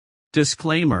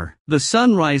Disclaimer: The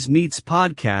Sunrise Meets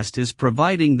podcast is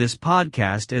providing this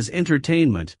podcast as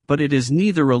entertainment, but it is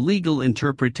neither a legal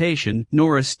interpretation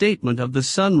nor a statement of the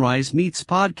Sunrise Meets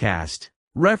podcast.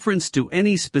 Reference to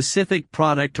any specific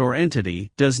product or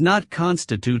entity does not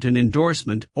constitute an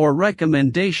endorsement or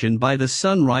recommendation by the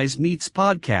Sunrise Meets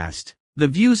podcast. The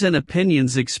views and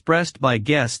opinions expressed by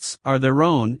guests are their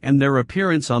own, and their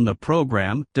appearance on the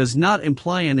program does not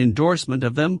imply an endorsement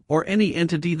of them or any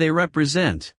entity they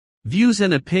represent. Views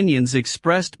and opinions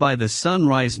expressed by the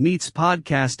Sunrise Meets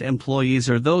podcast employees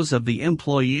are those of the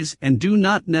employees and do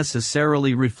not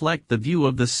necessarily reflect the view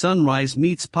of the Sunrise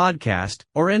Meets podcast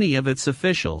or any of its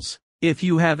officials. If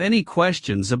you have any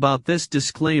questions about this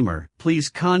disclaimer,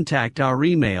 please contact our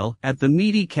email at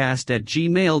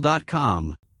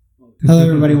themeatycast@gmail.com. Hello,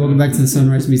 everybody. Welcome back to the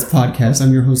Sunrise Meets podcast.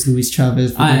 I'm your host, Luis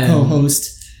Chavez, my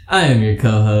co-host. I am your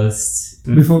co-host.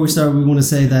 Before we start, we want to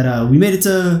say that we made it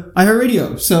to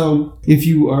iHeartRadio. So if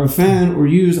you are a fan or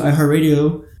use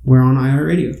iHeartRadio, we're on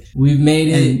iHeartRadio. We've made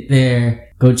it there.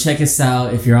 Go check us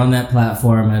out if you're on that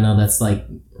platform. I know that's like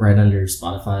right under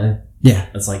Spotify. Yeah,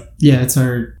 that's like it's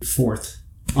our fourth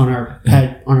on our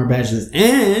badge list.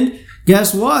 And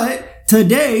guess what?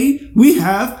 Today, we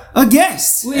have a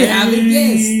guest. We have a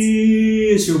guest.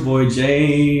 It's your boy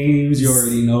James. You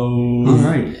already know. All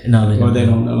right. No, they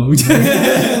don't know.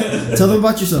 Tell them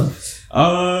about yourself.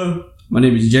 My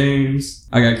name is James.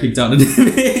 I got kicked out of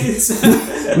dance.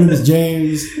 My name is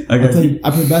James. I play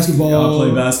basketball. I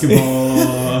play basketball.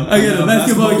 I got a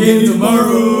basketball game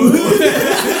tomorrow.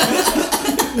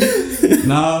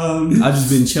 Nah, I just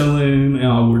been chilling and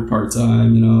I work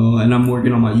part-time, and I'm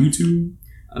working on my YouTube.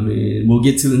 I mean, we'll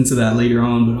get into that later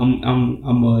on, but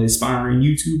I'm an aspiring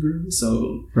YouTuber,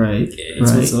 so right.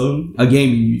 So a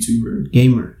gaming YouTuber,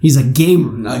 gamer. He's a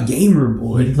gamer, a gamer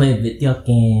boy. We play a video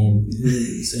game.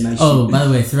 By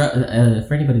the way, throughout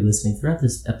for anybody listening, throughout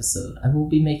this episode, I will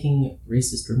be making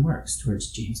racist remarks towards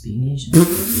James being Asian.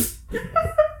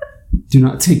 Do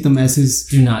not take them as his...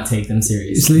 Do not take them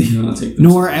seriously.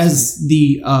 Nor as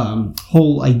the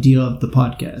whole idea of the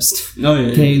podcast. Oh,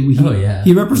 yeah. Okay?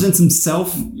 He represents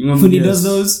himself when he does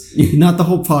those, not the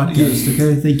whole podcast.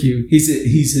 Okay? Thank you. He's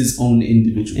his own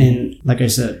individual. And like I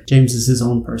said, James is his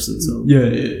own person, so... Yeah.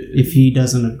 If he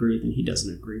doesn't agree, then he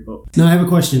doesn't agree. But now I have a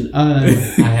question. I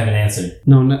have an answer.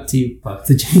 No, not to you.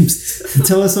 To James.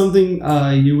 Tell us something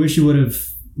you wish you would have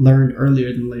learned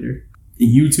earlier than later.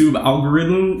 YouTube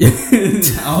algorithm.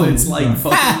 It's like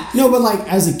fucking... No, but like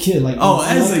as a kid, like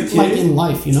as a kid, like in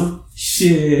life,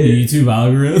 Shit. YouTube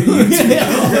algorithm. Learn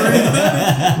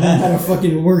how to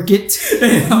fucking work it.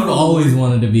 I always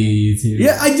wanted to be a YouTuber.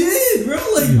 Yeah, I did, bro.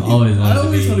 Like I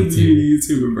always wanted to be a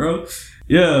YouTuber, bro.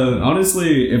 Yeah,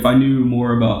 honestly, if I knew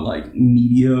more about like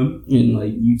media and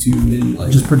like YouTube and like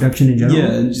just production in general,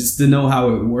 and just to know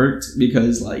how it worked,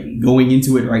 because like going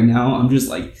into it right now, I'm just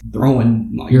like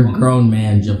throwing. Like, you're a grown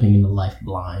man jumping into life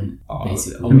blind,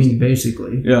 basically.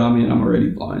 Basically. Yeah, I mean, I'm already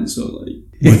blind, so like.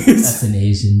 That's an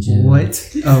Asian joke.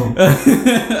 What? Oh,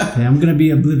 okay, I'm gonna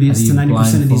be oblivious to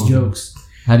 90% of these jokes.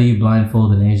 How do you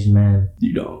blindfold an Asian man?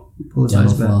 You don't. Pull his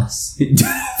eyes back.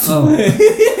 Oh.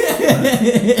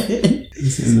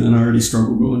 And then I already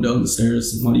struggle going down the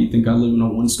stairs. Why do you think I live in a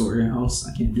one-story house?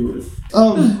 I can't do it.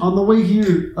 On the way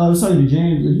here, I was talking to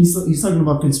James, and he's talking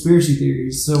about conspiracy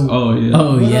theories. So,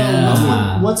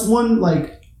 what's one,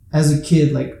 like, as a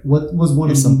kid, like, what was one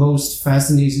of the most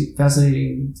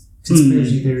fascinating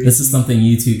conspiracy theories? This is something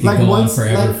you two can go on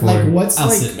forever for. I'll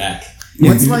sit back.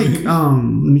 What's like, let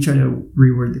me try to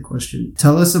reword the question.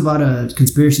 Tell us about a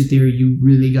conspiracy theory you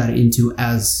really got into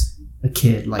as a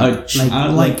kid, you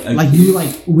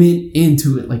went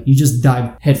into it, like you just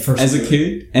dived headfirst as a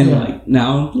kid, and like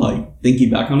now, like thinking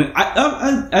back on it,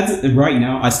 I right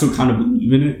now I still kind of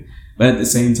believe in it, but at the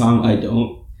same time I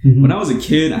don't. Mm-hmm. When I was a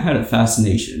kid, I had a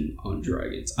fascination on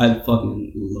dragons. I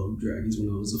fucking loved dragons when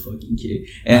I was a fucking kid,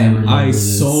 and I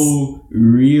so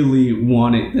really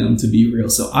wanted them to be real.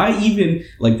 So I even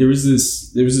like there was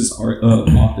this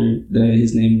author that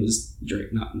his name was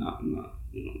Drake, not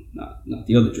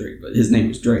the other Drake, but his name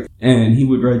was Drake, and he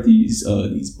would write these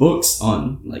books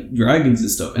on like dragons and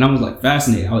stuff, and I was like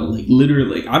fascinated. I would like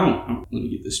literally like let me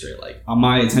get this straight, like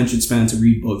my attention span to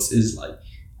read books is like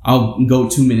I'll go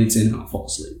 2 minutes in and I'll fall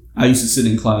asleep. I used to sit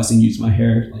in class and use my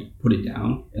hair, like put it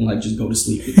down and like just go to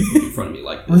sleep with the book in front of me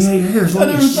like this. Oh yeah, your hair's long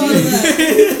as shit.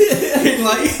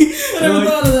 I never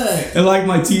thought of that. And like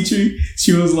my teacher,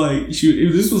 she was like,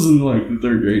 this was in like the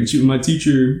third grade. My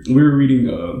teacher, we were reading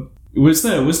What's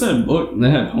that book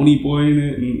that had Pony Boy in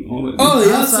it and all that? Oh,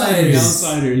 The Outsiders. The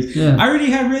Outsiders. Yeah. I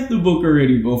already had read the book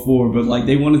already before, but like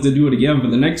they wanted to do it again for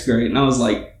the next grade, and I was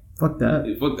like, Fuck that.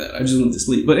 Yeah, fuck that. I just went to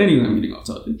sleep. But anyway, I'm getting off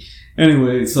topic.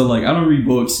 Anyway, so like I don't read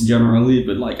books generally,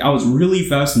 but like I was really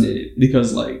fascinated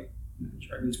because like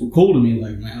dragons were cool to me.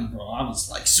 Like, man, bro, I was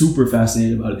like super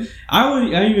fascinated about it.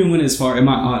 I even went as far. And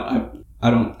my aunt, I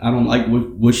don't like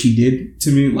what she did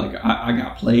to me. Like I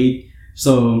got played.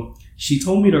 So she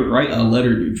told me to write a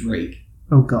letter to Drake.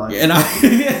 Oh God! And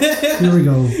here we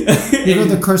go. Here are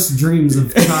the cursed dreams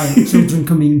of children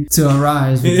coming to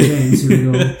arise with James.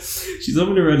 Here we go. She told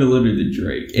me to write a letter to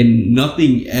Drake, and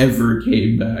nothing ever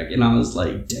came back. And I was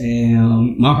like,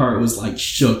 damn. My heart was like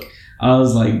shook. I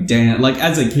was like, damn. Like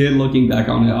as a kid looking back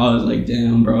on it, I was like,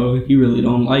 damn, bro, he really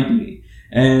don't like me.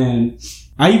 And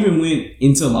I even went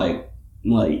into like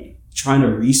trying to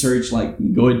research like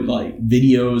good like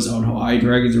videos on how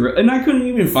dragons are, and I couldn't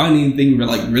even find anything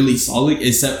like really solid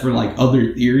except for like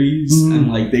other theories.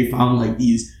 And like they found like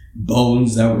these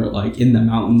bones that were like in the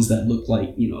mountains that looked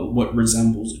like, you know, what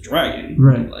resembles a dragon,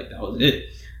 right? And, like that was it.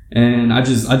 And I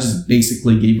just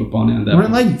basically gave up on it.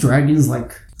 Weren't like dragons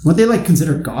like what they like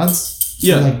considered gods?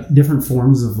 Yeah, so, like different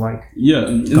forms of like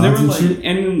and they were like shit.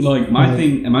 And like my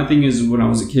thing is when I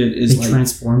was a kid is they like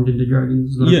transformed into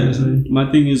dragons.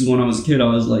 My thing is when I was a kid I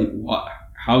was like, what?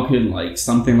 How could like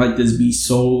something like this be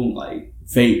so like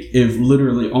fake if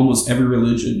literally almost every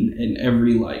religion and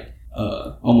every like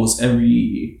almost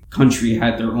every country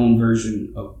had their own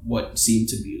version of what seemed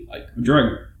to be like a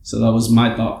dragon. So that was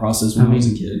my thought process when I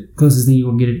was a kid. Closest thing you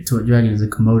will get to a dragon is a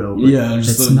Komodo. Yeah,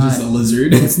 just a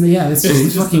lizard. It's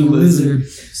just a fucking lizard.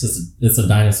 It's a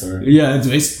dinosaur. Yeah, it's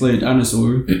basically a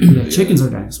dinosaur. Yeah, chickens are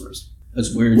dinosaurs.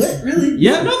 That's weird. What? Really?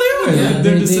 Yeah, no, they are. Yeah,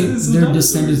 they're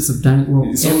descendants of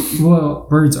dinosaurs. Well,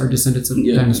 birds are descendants of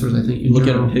dinosaurs, I think. Look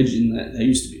at a pigeon. That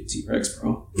used to be a T-Rex,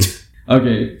 bro.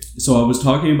 Okay, so I was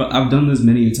talking about, I've done this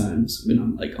many times when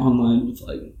I'm like online with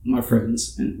like my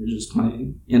friends and we're just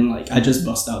playing, and like I just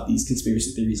bust out these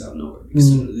conspiracy theories out of nowhere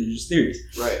because they're just theories.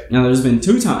 Right. Now there's been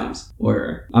 2 times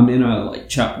where I'm in a like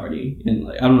chat party, and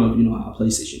like I don't know if you know how a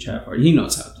PlayStation chat party. He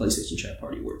knows how a PlayStation chat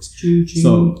party works. Choo-choo.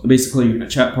 So basically you're in a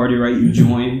chat party, right? You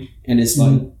join and it's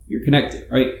like you're connected,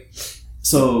 right?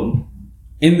 So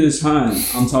in this time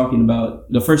I'm talking about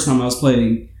the first time I was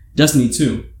playing Destiny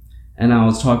 2. And I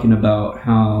was talking about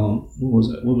how,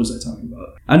 what was I talking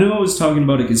about? I knew I was talking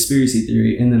about a conspiracy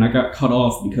theory, and then I got cut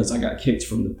off because I got kicked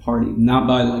from the party. Not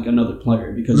by like another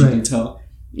player, because you can tell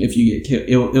if you get kicked.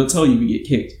 It'll tell you if you get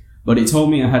kicked. But it told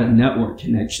me I had a network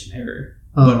connection error,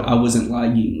 but I wasn't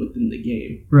lagging within the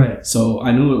game. Right. So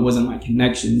I knew it wasn't my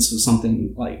connection, so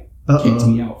something like kicked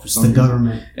me out for something. It's the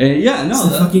government.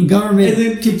 The fucking government. And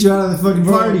then kicked you out of the fucking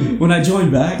party. When I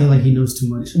joined back, they're like, he knows too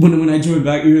much. When I joined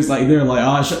back, he was like, they're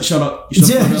like, shut up.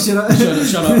 Shut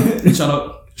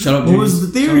up. What was the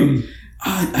theory?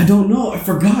 I don't know. I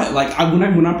forgot. Like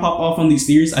when I pop off on these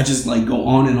theories, I just like go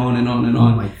on and on and on and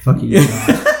on. Oh my fucking god.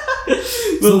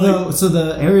 So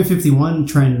the Area 51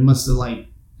 trend must have like,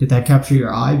 did that capture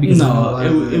your eye? Because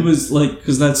it was like,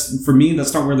 because that's, for me,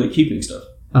 that's not where they're keeping stuff.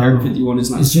 Area 51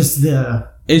 is not. It's just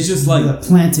like the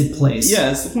planted place.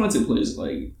 Yeah, it's the planted place.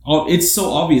 Like it's so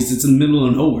obvious. It's in the middle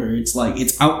of nowhere. It's like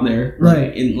it's out there,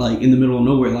 right? In the middle of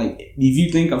nowhere. Like if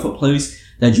you think of a place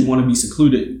that you want to be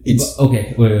secluded, it's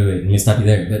okay. Wait. Let me stop you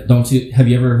there. But have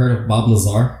you ever heard of Bob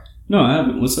Lazar? No, I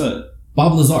haven't. What's that?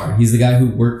 Bob Lazar. He's the guy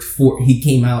who he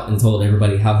came out and told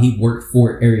everybody how he worked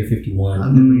for Area 51.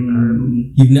 I've never even heard of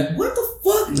him. What the fuck?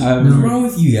 What's wrong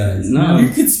with you guys? No.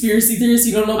 You're conspiracy theorists.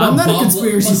 You don't know about I'm not a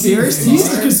conspiracy theorist.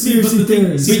 He's a conspiracy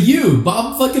theorist. But you,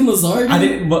 Bob fucking Lazar, I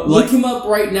didn't. But look him up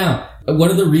right now. One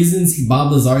of the reasons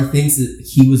Bob Lazar thinks that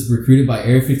he was recruited by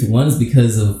Area 51 is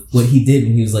because of what he did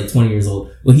when he was like 20 years old.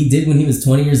 What he did when he was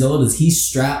 20 years old is he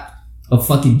strapped a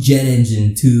fucking jet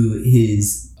engine to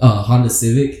his Honda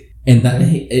Civic. And that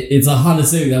it's a Honda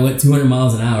Civic that went 200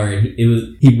 miles an hour, and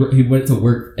he went to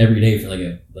work every day for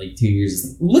like 2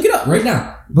 years. Look it up right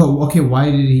now. But okay, why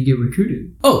did he get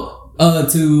recruited?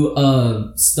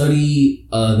 To study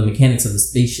the mechanics of the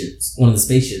spaceships. One of the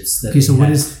spaceships. Okay, so what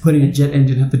does putting a jet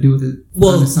engine have to do with it?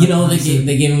 Well, you know, they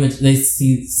gave him. They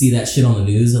see that shit on the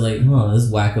news. They're like, this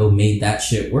wacko made that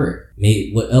shit work.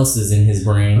 What else is in his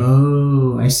brain?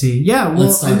 Oh, I see. Yeah, well,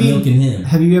 let's start milking him.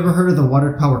 Have you ever heard of the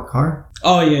water powered car?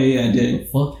 Oh yeah, I did.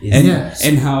 What the fuck is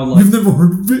and how like you've never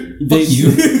heard of it? Okay.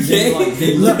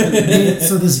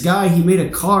 So this guy, he made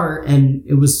a car and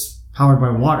it was powered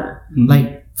by water,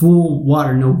 Mm-hmm. full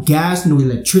water, no gas, no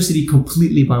electricity,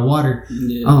 completely by water.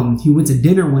 Yeah. He went to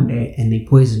dinner one day and they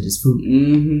poisoned his food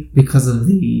because of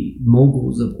the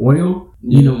moguls of oil.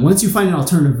 You know, once you find an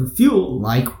alternative fuel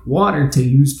like water to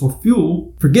use for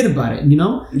fuel, forget about it. You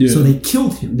know. Yeah. So they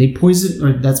killed him. They poisoned,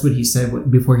 or that's what he said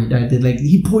before he died.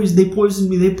 They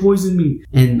poisoned me.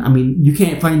 And I mean, you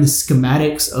can't find the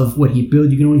schematics of what he built.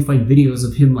 You can only find videos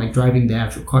of him like driving the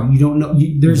actual car. You don't know.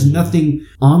 There's nothing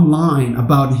online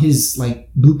about his like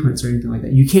blueprints or anything like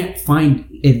that. You can't find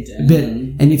it.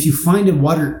 And if you find a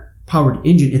water-powered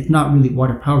engine, it's not really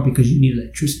water-powered because you need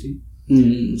electricity.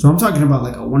 So I'm talking about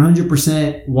like a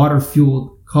 100%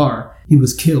 water-fueled car. He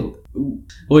was killed.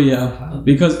 Oh yeah,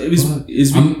 because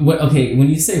okay, when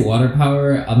you say water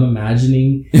power, I'm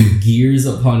imagining gears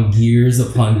upon gears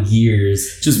upon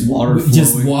gears, just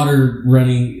water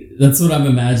running. That's what I'm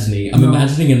imagining. I'm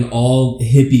imagining an all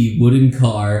hippie wooden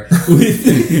car with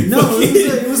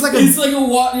it was like it's like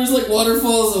there's like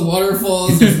waterfalls and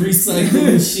waterfalls. There's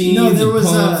recycling machines. No, there was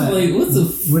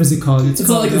what is it called? It's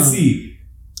all I can see.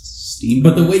 Steam.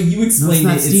 But the way you explained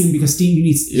it's steam because steam you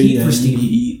need heat for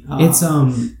steam.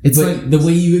 It's like the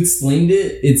way you explained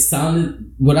it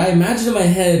sounded. What I imagined in my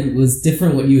head was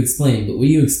different. What you explained, but what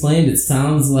you explained, it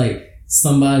sounds like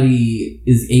somebody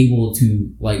is able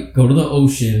to like go to the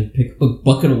ocean, pick up a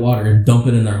bucket of water, and dump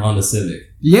it in their Honda Civic.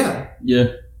 Yeah.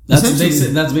 That's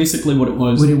basically what it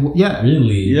was. Really. Yeah.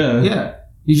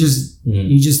 You just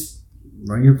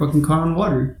run your fucking car on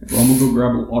water. Well, I'm gonna go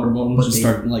grab a water bottle and just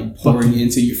start like pouring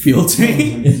into your fuel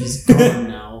tank. He's gone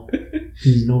now.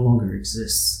 He no longer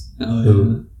exists.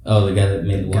 The guy that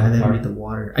made the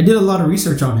water. I did a lot of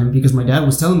research on him because my dad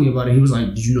was telling me about it. He was like,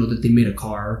 "Did you know that they made a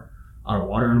car out of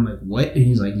water?" And I'm like, "What?" And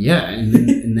he's like, "Yeah."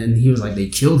 And then he was like, "They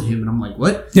killed him." And I'm like,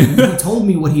 "What?" And he told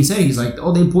me what he said. He's like,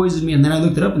 "Oh, they poisoned me." And then I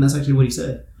looked it up, and that's actually what he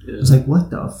said. I was like,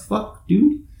 "What the fuck,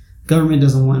 dude?" Government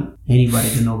doesn't want anybody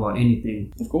to know about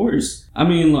anything. Of course. I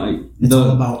mean, like... It's all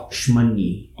about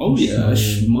shmoney. Oh, yeah.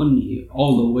 Shmoney.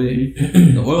 All the way.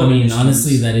 The oil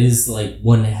honestly, that is, like,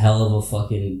 one hell of a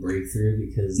fucking breakthrough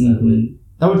because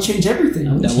that would change everything.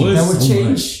 That would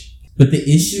change... But the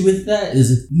issue with that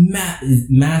is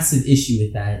massive issue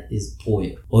with that is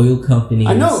oil. Oil companies.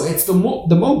 I know it's the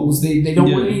moguls. They don't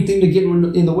want anything to get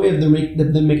in the way of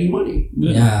them making money.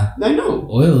 Yeah, I know.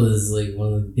 Oil is like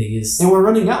one of the biggest, and we're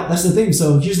running out. That's the thing.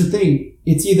 So here's the thing: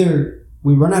 it's either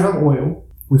we run out of oil,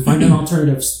 we find an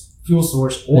alternative fuel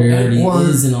source, or there already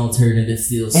is an alternative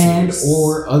fuel source,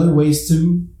 or other ways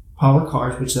to power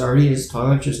cars, which there already is,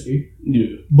 electricity.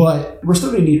 Yeah. But we're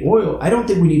still going to need oil. I don't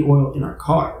think we need oil in our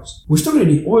cars. We're still going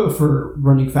to need oil for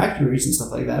running factories and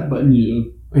stuff like that,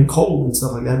 and coal and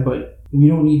stuff like that, but we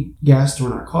don't need gas to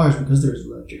run our cars because there's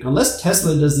electric. Unless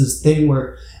Tesla does this thing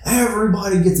where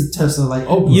everybody gets a Tesla, like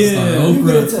Oprah. Yeah, you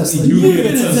get a Tesla. You get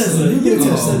a Tesla. You get a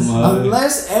Tesla. Oh,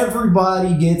 unless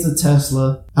everybody gets a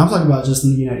Tesla, I'm talking about just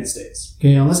in the United States.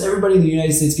 Okay, unless everybody in the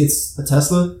United States gets a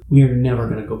Tesla, we are never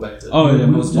going to go back to.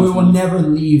 We will never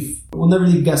leave. We'll never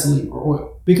leave gasoline or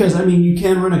oil because I mean you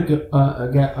can run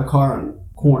a car on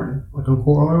corn, like on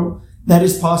corn oil. That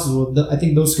is possible. I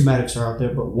think those schematics are out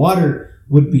there, but water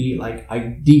would be like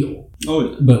ideal.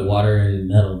 Oh, but water and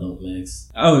metal don't mix.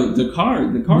 Oh, the car.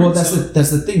 Well, that's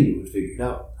the thing. You would figure it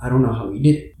out. I don't know how he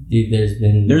did it. Dude,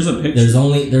 there's a picture.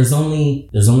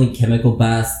 There's only chemical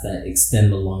baths that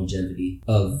extend the longevity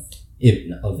of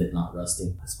it not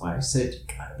rusting. That's why I said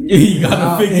you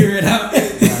gotta figure it out.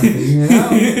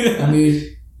 I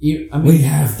mean, we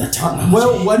have the technology.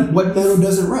 Well, what metal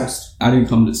doesn't rust? I didn't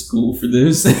come to school for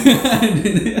this.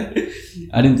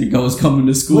 I didn't think I was coming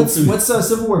to school. What's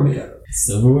silverware made out of?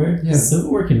 Silverware? Yeah.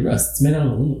 Silverware can rust. It's made out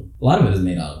of aluminum. A lot of it is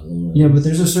made out of aluminum. Yeah, but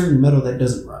there's a certain metal that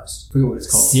doesn't rust. I forget what it's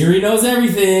called. Siri knows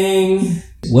everything.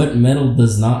 What metal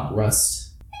does not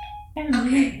rust?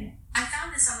 Okay, I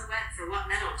found this on the web for what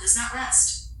metal does not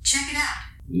rust. Check it out.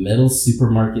 Metal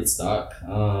supermarket stock.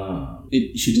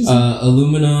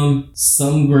 Aluminum.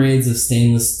 Some grades of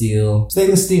stainless steel.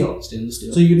 Stainless steel.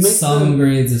 So you make some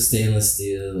grades of stainless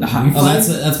steel.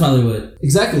 That's probably what.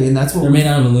 Exactly, and that's what they're made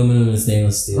out of aluminum and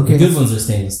stainless steel. Okay, the good ones are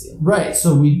stainless steel. Right.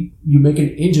 So you make an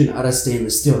engine out of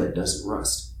stainless steel that doesn't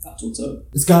rust. That's what's up.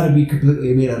 It's got to be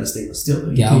completely made out of stainless steel.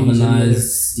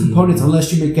 Galvanized components,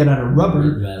 unless you make it out of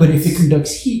rubber. But if it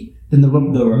conducts heat, then the rubber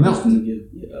will melt.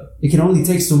 It can only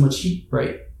take so much heat,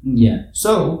 right? Yeah.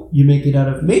 So you make it out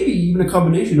of maybe even a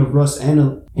combination of rust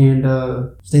and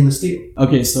stainless steel.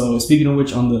 Okay, so speaking of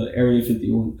which, on the Area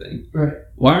 51 thing, right?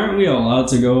 Why aren't we allowed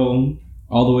to go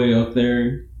all the way up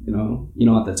there? You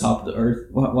know, at the top of the Earth.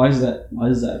 Why is that?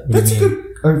 That's a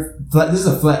good Earth. This is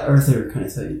a flat earther kind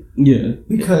of thing. Yeah.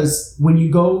 Because when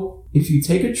you go, if you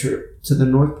take a trip to the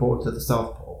North Pole to the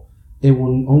South Pole, they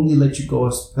will only let you go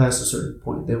past a certain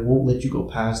point. They won't let you go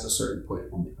past a certain point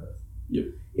on the Earth. Yep.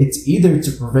 it's either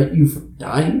to prevent you from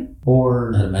dying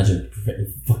or... I'd imagine to prevent you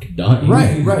from fucking dying.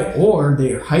 Right. Or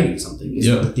they're hiding something is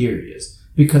what the theory is.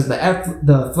 Because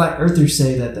the flat earthers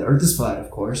say that the earth is flat,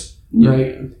 of course,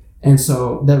 right? And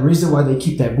so the reason why they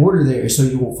keep that border there is so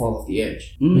you won't fall off the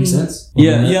edge. Make sense?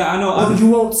 Yeah, I know. Or you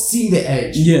won't see the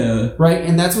edge. Yeah. Right?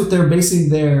 And that's what they're basing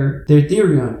their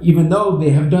theory on. Even though they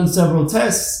have done several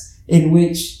tests in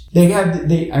which I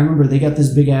remember they got this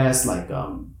big ass, like,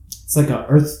 it's like a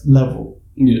earth level.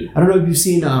 Yeah. I don't know if you've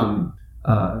seen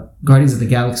Guardians of the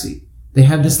Galaxy. They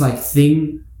have this, like,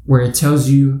 thing where it tells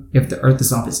you if the earth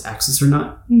is off its axis or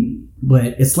not.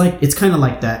 But it's kind of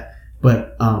like that,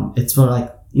 but it's for,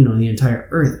 like, you know, the entire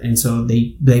earth. And so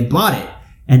they bought it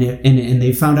and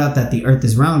they found out that the earth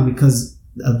is round because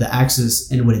of the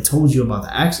axis and what it told you about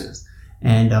the axis.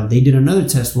 And they did another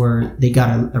test where they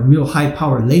got a real high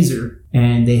power laser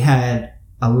and they had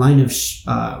a line of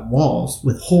walls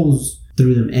with holes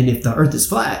through them. And if the earth is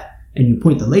flat and you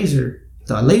point the laser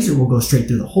will go straight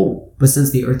through the hole. But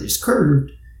since the earth is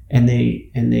curved and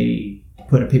they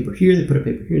put a paper here, they put a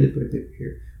paper here, they put a paper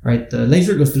here, right? The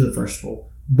laser goes through the first hole.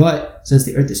 But since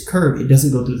the earth is curved, it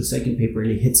doesn't go through the second paper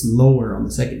and it hits lower on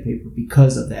the second paper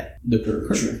because of that. The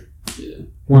curvature. Yeah.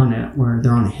 Where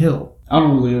they're on a hill. I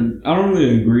don't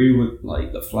really agree with,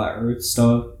 like, the flat earth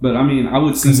stuff, but I mean, I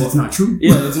would see because it's not true.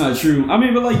 Yeah, it's not true. I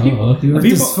mean, but like the earth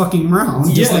is fucking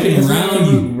round. Just like it's round,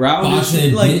 you round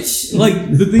like, bitch.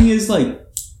 Like the thing is, like,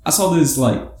 I saw this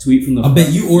like tweet from the. I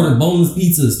bet you ordered boneless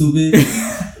pizza, stupid.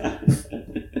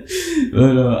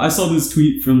 But I saw this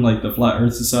tweet from like the Flat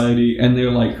Earth Society, and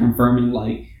they're like confirming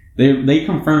like they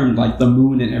confirmed like the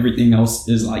moon and everything else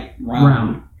is like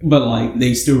round. But like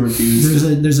they still refuse.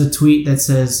 There's a tweet that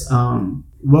says,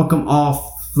 "Welcome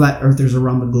all flat earthers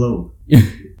around the globe."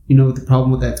 You know what the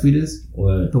problem with that tweet is?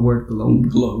 What? The word globe.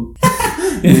 Globe.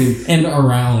 and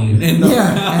around. And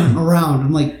around.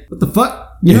 I'm like, what the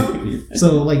fuck? You know?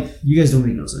 So like, you guys don't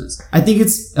make no sense. I think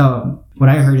it's what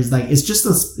I heard is like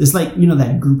it's like, you know,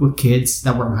 that group of kids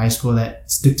that were in high school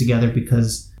that stuck together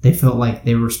because they felt like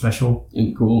they were special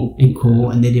and cool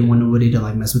and they didn't want nobody to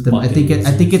like mess with them. I think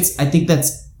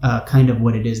that's kind of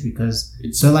what it is because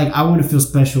so like I want to feel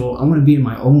special. I want to be in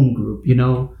my own group, you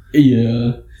know?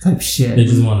 Yeah. Type shit. They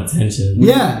just want attention.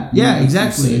 Yeah,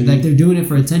 exactly. Like they're doing it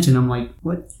for attention. I'm like,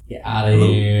 what? Get out of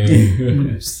here.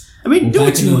 I mean, do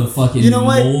what you want. You know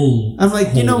what? I'm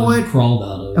like, you know what? Crawled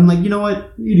out of. I'm like, you know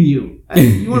what? You do you.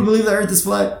 You want to believe the Earth is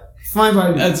flat? Fine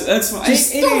by me. That's fine.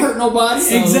 Just don't hurt nobody.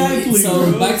 Exactly.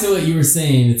 So back to what you were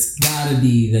saying, it's gotta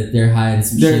be that they're hiding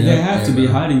some shit. They have to be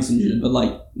hiding some shit, but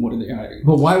like, what are they hiding?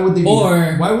 But why would they?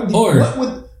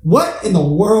 What in the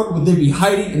world would they be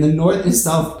hiding in the North and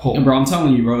South Pole? And bro, I'm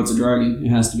telling you, bro, it's a dragon. It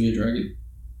has to be a dragon.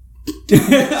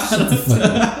 Shut the fuck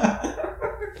up.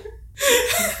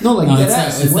 No, like it's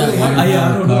that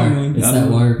water-powered car. Man. It's that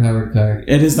water-powered car.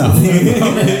 It is not.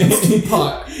 It's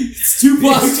Tupac. It's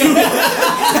Tupac.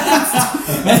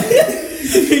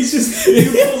 He's just,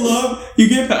 you pull up, you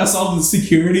get past all the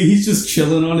security, he's just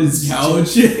chilling on his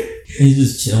couch. He's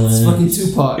just chilling. It's fucking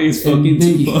Tupac. He's fucking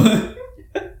Tupac.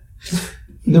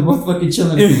 They're both fucking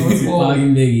chilling. Tupac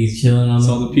and Biggie's chilling on. It's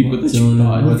all the people that you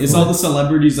thought. It's all the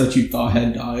celebrities that you thought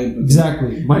had died.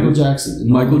 Exactly. Michael Jackson.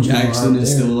 Michael Jackson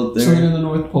is still up there. Chilling in the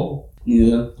North Pole.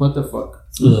 Yeah. What the fuck?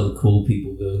 It's where the cool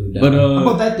people go who die. But how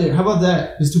about that there? How about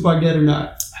that? Is Tupac dead or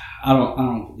not? I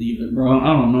don't believe it, bro.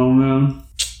 I don't know, man.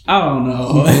 I don't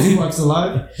know. Tupac's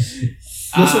alive?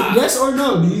 Yes or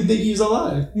no? Do you think he's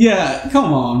alive? Yeah,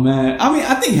 come on, man. I mean,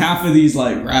 I think half of these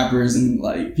like rappers and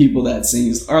like people that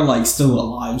sings are like still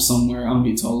alive somewhere. I'm gonna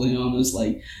be totally honest.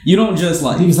 Like, you don't just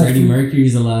like Freddie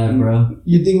Mercury's alive, bro.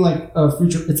 You think like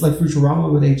it's like Futurama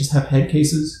where they just have head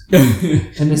cases,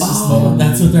 and this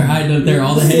that's what they're hiding up there.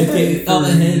 All the head cases, all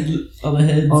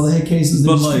the head cases.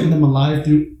 They're just keeping them alive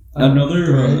through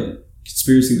another.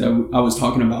 Conspiracy that I was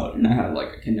talking about, and I had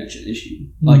like a connection issue.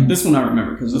 Like this one I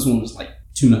remember because this one was like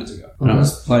 2 nights ago when I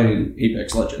was playing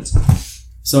Apex Legends.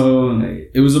 So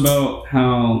it was about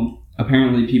how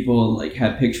apparently people like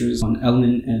had pictures on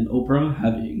Ellen and Oprah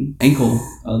having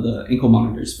the ankle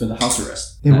monitors for the house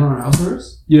arrest. They were on house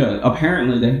arrest? Yeah,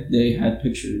 apparently they had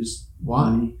pictures.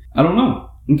 Why? I don't know.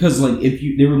 Because like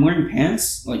they were wearing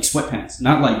pants, like sweatpants,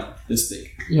 not like this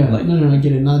thick. Yeah, like, no, I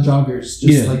get it. Not joggers,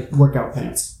 just like workout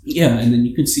pants. Yeah, and then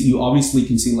you obviously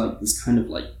can see like this kind of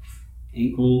like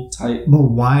ankle type. But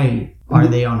why are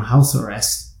they on house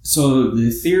arrest? So the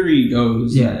theory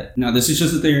goes that, now this is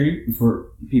just a theory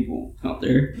for people out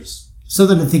there.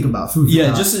 Something to think about. Food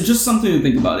yeah, just something to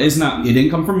think about. It didn't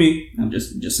come from me. I'm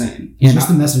just saying. Yeah, just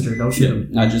the messenger. Don't shoot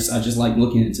him. I just like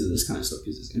looking into this kind of stuff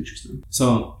because it's interesting.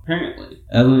 So apparently,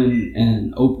 Ellen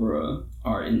and Oprah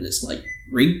are in this like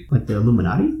ring. Like the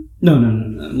Illuminati? No,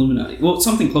 Illuminati. Well,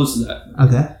 something close to that.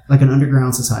 Okay. Like an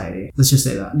underground society. Let's just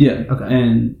say that. Yeah. Okay.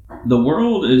 And the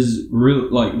world is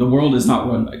the world is not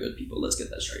run by good people. Let's get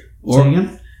that straight. Say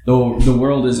again? The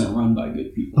world isn't run by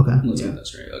good people. Okay. Let's get that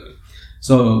straight. Okay.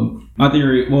 So my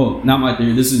theory, well, not my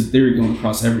theory. This is theory going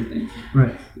across everything.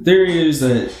 Right. The theory is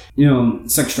that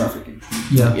sex trafficking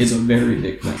is a very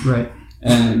big thing. Right.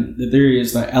 And the theory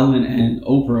is that Ellen and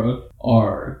Oprah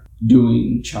are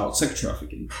doing child sex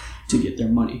trafficking to get their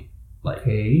money. Like,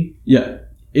 yeah,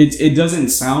 it doesn't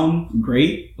sound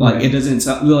great. Like, right. It doesn't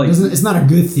sound like it's not a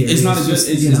good theory. It's not a good.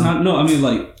 It's not. No, I mean,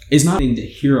 like, it's not anything to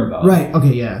hear about. Right.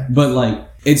 Okay. Yeah. But like,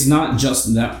 it's not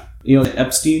just that.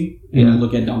 Epstein, and you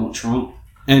look at Donald Trump,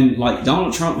 and like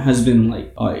Donald Trump has been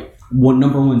like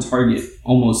number one target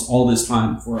almost all this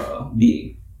time for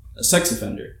being a sex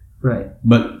offender. Right.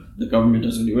 But the government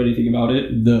doesn't do anything about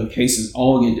it. The cases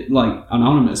all get like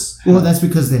anonymous. Well, that's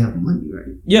because they have money,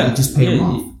 right? Yeah. They just pay them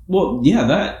off. Well, yeah,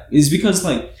 that is because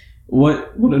like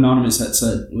what Anonymous had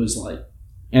said was like,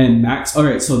 and Max. All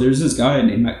right, so there's this guy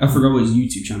named Max. I forgot what his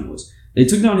YouTube channel was. They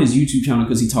took down his YouTube channel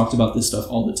because he talked about this stuff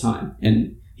all the time,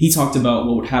 and he talked about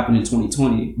what would happen in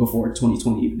 2020 before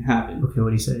 2020 even happened. Okay, what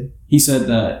did he say? He said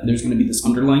that there's going to be this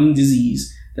underlying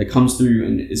disease that comes through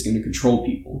and is going to control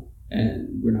people,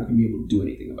 and we're not going to be able to do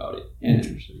anything about it.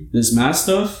 And this mass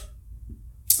stuff,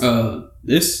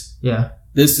 this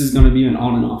is going to be an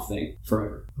on and off thing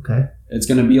forever. Okay. It's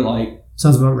going to be like...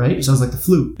 Sounds about right. It sounds like the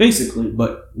flu. Basically,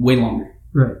 but way longer.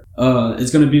 Right. It's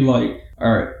going to be like,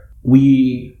 all right,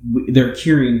 they're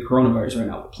curing coronavirus right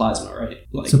now with plasma, right?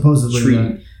 Like, supposedly,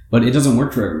 treating, but it doesn't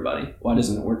work for everybody. Why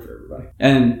doesn't it work for everybody?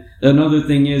 And another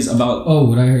thing is about... Oh,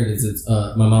 what I heard is it's...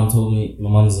 my mom told me...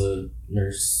 My mom's a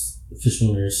nurse,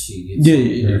 official nurse. She gets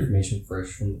her information fresh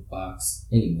from the box.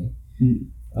 Anyway.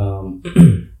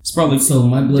 It's probably... So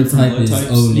my blood type is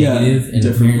O negative, and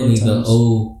apparently the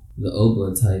O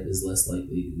blood type is less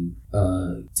likely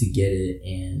to get it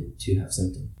and to have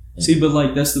symptoms. See, but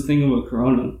like that's the thing about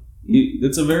corona.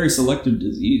 It's a very selective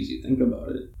disease. You think about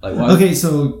it. Like, why? Okay,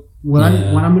 so what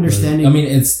I'm understanding, I mean,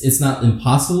 it's not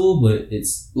impossible, but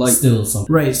it's like still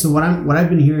something. Right. So what I've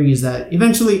been hearing is that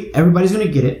eventually everybody's gonna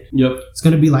get it. Yep. It's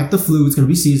gonna be like the flu. It's gonna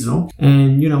be seasonal,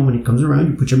 and when it comes around,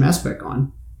 you put your mask back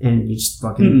on and you just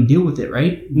fucking deal with it,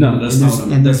 right? No, that's not.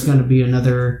 And there's gonna be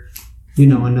another,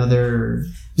 like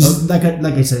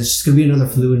I said, it's just gonna be another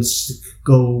flu, and it's just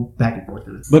go back and forth.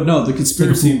 But no, the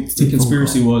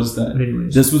conspiracy was that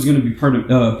this was going to be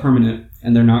permanent,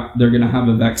 and they're going to have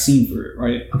a vaccine for it,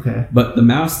 right? Okay. But the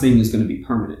mask thing is going to be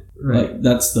permanent. Right. Like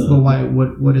that's the. But why?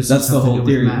 What is? That's the whole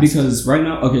theory. Because right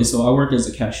now, okay, so I work as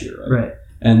a cashier, right? Right.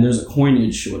 And there's a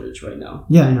coinage shortage right now.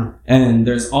 Yeah, I know. And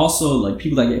there's also like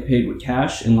people that get paid with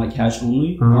cash and like cash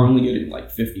only are only getting like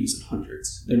 50s and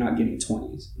 100s. They're not getting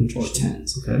 20s or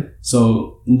 10s. Okay.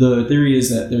 So the theory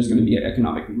is that there's going to be an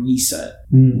economic reset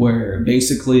where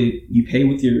basically you pay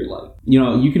with your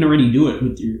you can already do it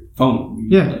with your phone.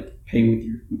 You pay with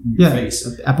your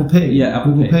face. Apple Pay. Yeah,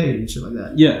 Google Pay and shit like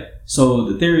that. Yeah.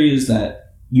 So the theory is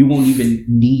that you won't even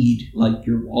need like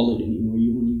your wallet anymore.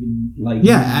 You won't even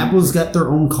Apple's got their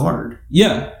own card.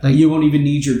 Yeah, like you won't even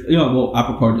need your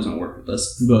Apple Card doesn't work with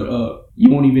us, but you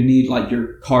won't even need like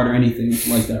your card or anything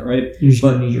like that, right? You're just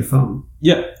gonna need your phone.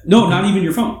 Yeah, no, not even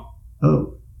your phone.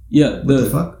 Oh, yeah. What the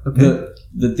fuck? Okay.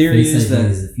 The theory is that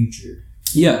the future.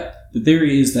 Yeah, the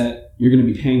theory is that you're going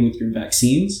to be paying with your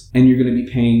vaccines and you're going to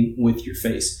be paying with your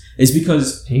face. It's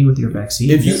because paying with your vaccine.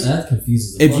 That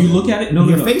confuses. If you look at it,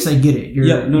 your face, I get it.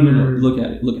 No. Look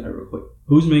at it real quick.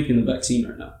 Who's making the vaccine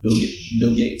right now?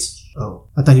 Bill Gates. Oh,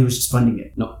 I thought he was just funding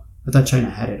it. No, I thought China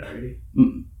had it already.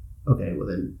 Okay, well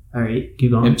then, all right,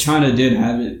 keep going. If China did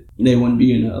have it, they wouldn't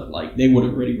be in they would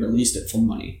have already released it for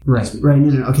money. Right.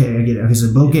 No. Okay, I get it. Okay,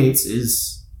 so Bill Gates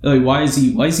is like, why is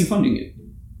he funding it?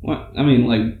 What? I mean,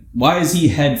 like, why is he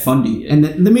head funding it? And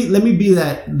then, let me be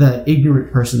the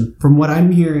ignorant person. From what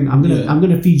I'm hearing, I'm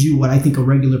gonna feed you what I think a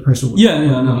regular person would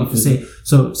say.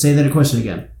 So say that question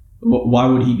again. Why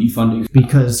would he be funding?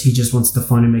 Because he just wants to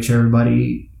fund and make sure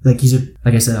everybody like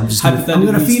I said, I'm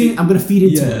gonna feed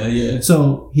into it. Yeah.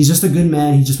 So he's just a good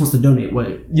man. He just wants to donate. What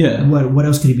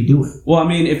else could he be doing? Well, I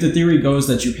mean, if the theory goes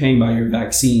that you're paying by your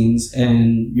vaccines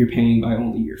and you're paying by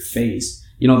only your face.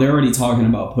 They're already talking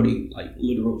about putting like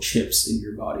literal chips in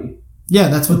your body. Yeah,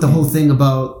 that's what the whole thing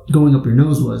about going up your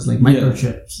nose was, like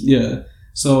microchips. Yeah.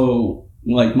 So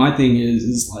like my thing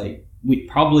is like we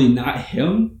probably not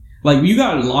him. Like you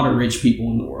got a lot of rich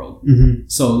people in the world. Mm-hmm.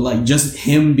 So like just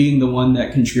him being the one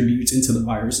that contributes into the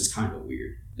virus is kind of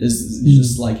weird. It's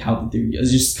just like how the theory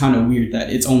is. It's just kind of weird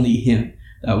that it's only him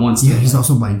that wants to. Yeah, he's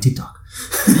also buying TikTok.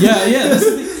 Yeah. That's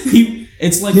the thing.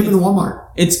 It's like him in Walmart.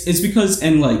 It's because,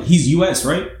 and like, he's U.S.,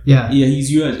 right? Yeah,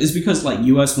 he's U.S. It's because like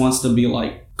U.S. wants to be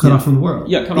like cut off from the world.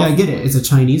 Yeah, cut off. I get it. It's a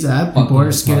Chinese app. People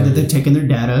are scared that they're taking their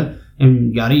data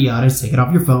and yada yada. Take it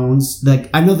off your phones. Like,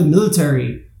 I know the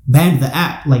military banned the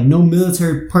app. Like, no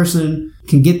military person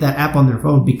can get that app on their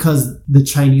phone because the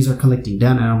Chinese are collecting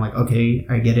data. And I'm like, okay,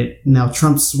 I get it. Now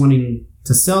Trump's wanting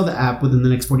to sell the app within the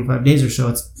next 45 days or so.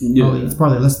 It's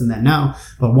probably less than that now.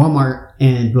 But Walmart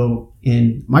and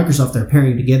Microsoft are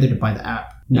pairing together to buy the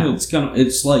app. No,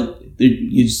 it's like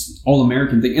it's all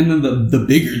American thing. And then the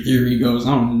bigger theory goes,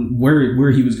 I don't know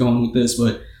where he was going with this,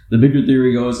 but the bigger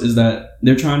theory goes is that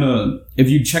they're trying to, if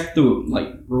you check the like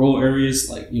rural areas,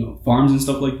 like, you know, farms and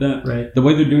stuff like that, right? The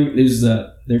way they're doing it is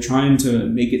that they're trying to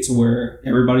make it to where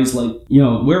everybody's like, you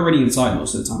know, we're already inside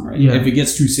most of the time, right? Yeah. If it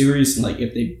gets too serious, like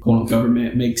if the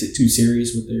government makes it too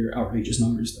serious with their outrageous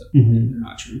numbers that they're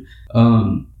not true,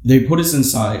 they put us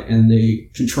inside and they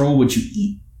control what you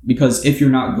eat. Because if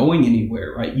you're not going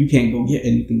anywhere, right, you can't go get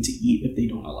anything to eat if they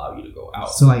don't allow you to go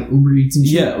out. So like Uber Eats and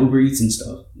shit? Yeah, Uber Eats and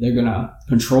stuff. They're gonna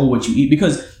control what you eat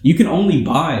because you can only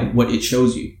buy what it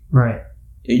shows you. Right.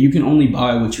 You can only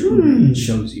buy what your Uber Eats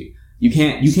shows you. You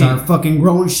can't start fucking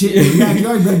growing shit in your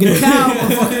backyard. You better get a cow,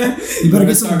 motherfucker. You better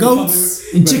get some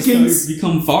goats and chickens.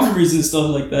 Become farmers and stuff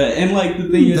like that. And like the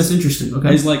thing is, that's interesting.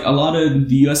 Okay. It's like a lot of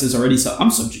the US is already I'm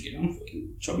subjugated. I'm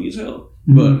fucking chubby as hell.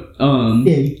 But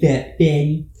very fat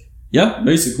daddy. Yeah,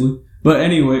 basically. But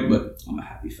anyway, I'm a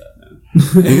happy fat man.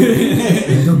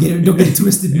 Don't get it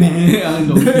twisted, man.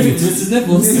 Don't get it twisted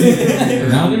nipples.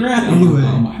 Round and round. Anyway.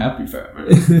 I'm a happy fat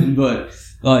man. But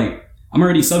like, I'm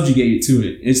already subjugated to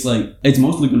it. It's like, it's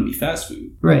mostly going to be fast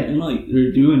food. Right. And like,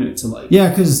 they're doing it to like... Yeah,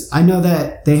 because I know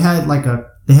that they had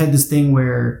this thing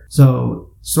where,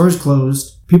 so stores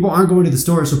closed, people aren't going to the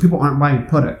store, so people aren't buying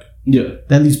product. Yeah.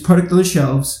 That leaves product on the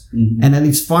shelves, and that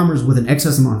leaves farmers with an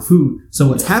excess amount of food. So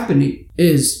what's happening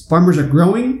is farmers are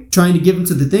growing, trying to give them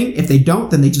to the thing. If they don't,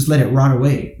 then they just let it rot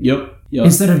away. Yep.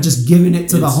 Instead of just giving it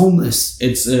to the homeless.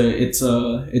 It's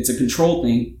a control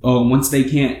thing. Once they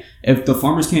can't, if the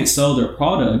farmers can't sell their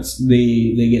products,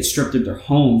 they get stripped of their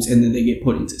homes and then they get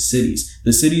put into cities.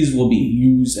 The cities will be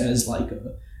used as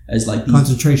these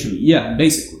concentration. Yeah,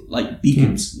 basically like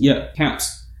beacons. Yeah,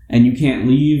 camps. And you can't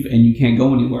leave and you can't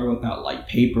go anywhere without like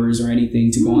papers or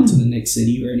anything to go on to the next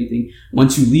city or anything.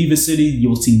 Once you leave a city,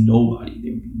 you'll see nobody.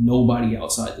 There will be nobody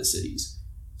outside the cities.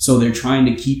 So they're trying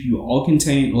to keep you all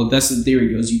contained. Well, that's the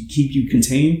theory goes. You keep you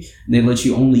contained and they let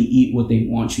you only eat what they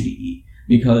want you to eat.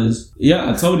 Because, yeah,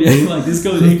 I told you, like, it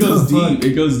goes deep.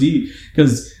 It goes deep.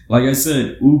 Because, like I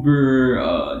said, Uber,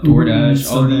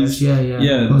 DoorDash, all these.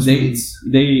 Yeah,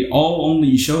 they all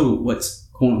only show what's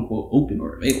quote unquote open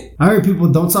or available. I heard people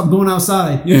don't stop going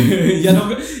outside.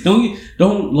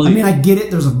 don't like. I mean, I get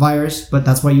it. There's a virus, but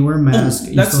that's why you wear a mask.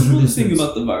 That's the thing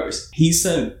about the virus. He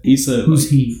said. Who's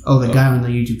he? Oh, the guy on the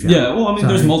YouTube channel. Yeah. Well, I mean,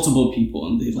 there's multiple people,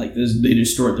 and they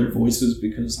distort their voices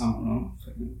because I don't know.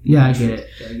 Yeah, I get it.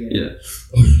 Yeah.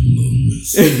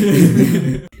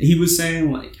 He was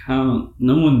saying like how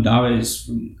no one dies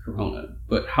from corona,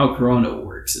 but how corona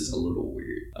works is a little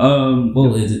weird.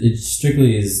 Well, it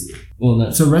strictly is. Well,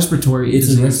 it's a respiratory.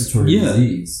 It's a respiratory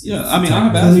disease. Yeah, I mean, I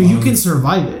have asthma. You can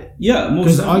survive it. Yeah,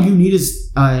 because all you need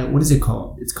is what is it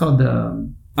called? It's called the.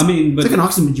 I mean, but it's like an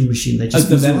oxygen machine that just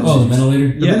the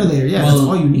ventilator. The ventilator, yeah. Well, that's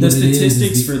all you need. The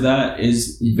statistics for that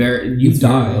is you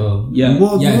die. Yeah.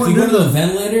 Well, if you go to the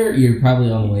ventilator, you're probably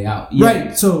on the way out. Yeah.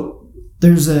 Right. So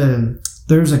there's a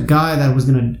guy that was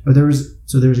gonna. There was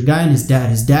a guy and his dad.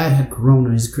 His dad had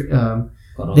corona.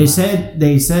 They said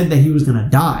that he was gonna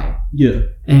die. Yeah.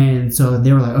 And so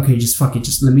they were like, okay, just fuck it,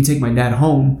 just let me take my dad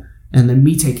home and let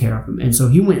me take care of him. And so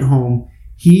he went home.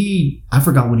 I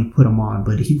forgot what he put him on,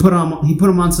 but he put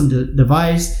him on some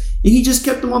device, and he just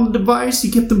kept him on the device.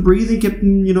 He kept him breathing, kept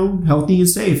him, healthy and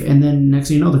safe. And then next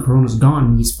thing you know, the corona's gone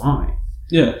and he's fine.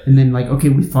 Yeah. And then like, okay,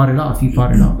 we fought it off. He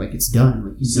fought it off. Like, it's done.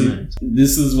 Like, he's done.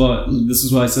 This is why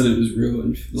I said it was real.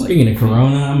 Like, speaking of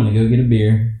corona, I'm gonna go get a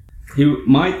beer.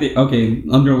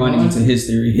 Underlining into his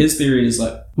theory. His theory is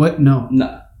like, what? No. You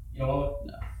know what?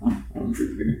 No. I don't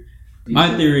drink beer.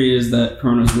 My theory is that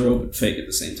corona's real but fake at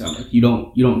the same time. Like, you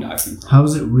don't die from corona. How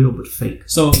is it real but fake?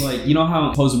 So like, you know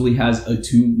how supposedly has a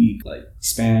 2-week like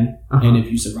span, and if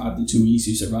you survive the 2 weeks,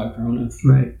 you survive corona.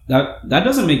 Right. That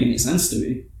doesn't make any sense to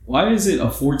me. Why is it a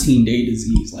 14-day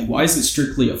disease? Like, why is it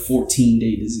strictly a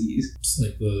 14-day disease? It's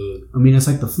like it's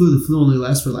like the flu. The flu only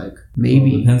lasts for like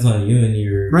maybe. Well, depends on you and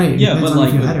your right. Yeah, but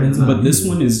like, but this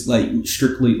one is like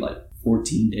strictly like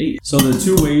 14 days. So the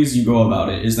two ways you go about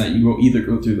it is that you either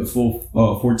go through the full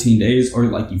 14 days or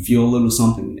like you feel a little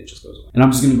something and it just goes away. And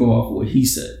I'm just going to go off of what he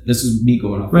said. This is me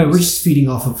going off. Right, we're just feeding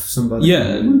off of somebody.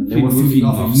 Yeah, we're feeding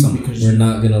off of you because we're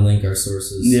not going to link our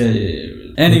sources.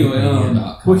 Yeah. Anyway,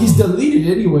 well, he's deleted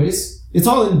anyways. It's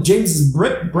all in James's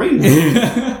brain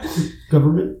now.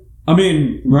 Government. I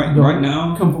mean, right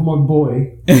now, come from my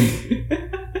boy.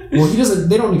 Well, he doesn't.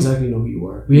 They don't exactly know who you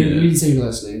are. We didn't say your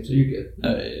last name, so you're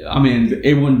good. I mean,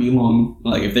 it wouldn't be long.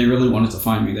 Like if they really wanted to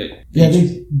find me,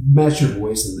 they match your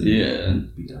voice and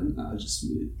then be done. I'll just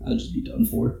be done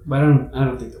for. But I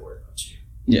don't think they're worried about you.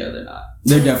 Yeah, they're not.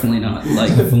 They're definitely not. Like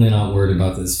definitely not worried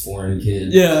about this foreign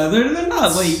kid. Yeah, they're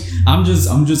not. Like I'm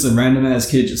just a random ass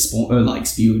kid just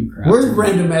spewing crap. We're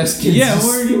random ass kids. Yeah,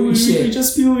 we're spewing shit.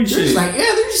 Just spewing shit. Just like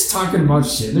they're just talking about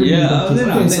shit. They're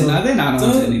not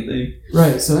onto anything.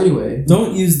 Right. So anyway,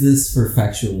 don't use this for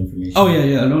factual information. Oh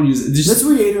yeah. Don't use it. Let's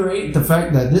reiterate the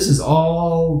fact that this is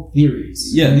all theories.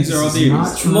 Yeah, these are all theories.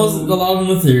 Not true. A lot of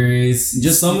them are theories.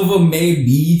 Just some of them may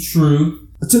be true.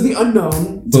 To the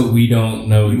unknown. But we don't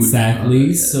know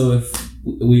exactly. So if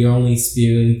we are only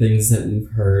spewing things that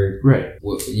we've heard. Right.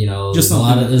 You know, there's a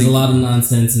lot of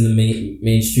nonsense in the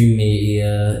mainstream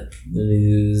media, the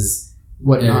news.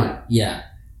 Whatnot. Yeah.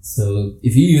 So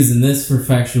if you're using this for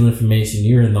factual information,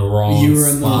 you're in the wrong spot. You're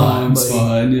in the wrong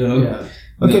spot, yeah.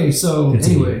 Okay, so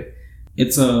anyway.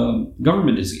 It's a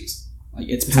government disease. Like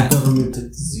it's patent. Government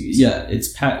disease. Yeah,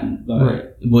 it's patent. Right.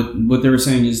 What they were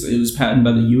saying is it was patented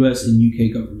by the U.S. and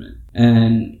UK government,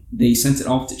 and they sent it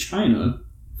off to China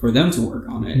for them to work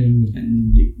on it,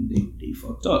 and they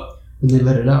fucked up. And they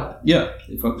let it out. Yeah,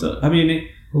 they fucked up. I mean,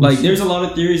 there's a lot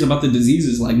of theories about the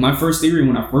diseases. Like my first theory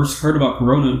when I first heard about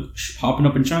Corona popping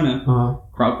up in China,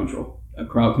 crowd control, a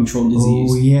crowd control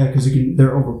disease. Oh yeah, because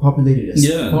they're overpopulated as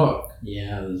fuck.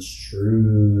 Yeah, that's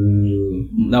true.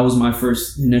 That was my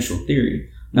first initial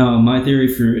theory. Now, my theory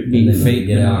for it being fake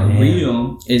and not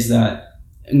real is that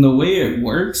in the way it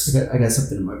works... I got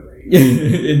something in my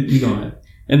brain. You go ahead.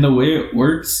 And the way it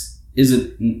works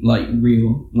isn't, like,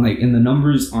 real. Like, and the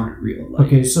numbers aren't real. Like,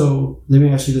 okay, so let me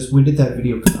ask you this. When did that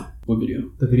video come out? What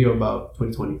video? The video about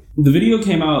 2020. The video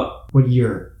came out... What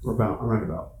year? Around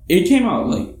about? It came out,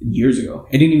 like, years ago.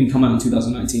 It didn't even come out in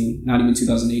 2019. Not even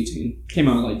 2018. It came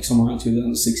out, like, somewhere around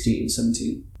 2016,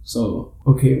 17. So...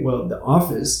 Okay, well, The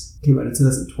Office came out in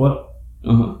 2012.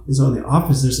 Uh-huh. And so in The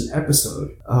Office, there's an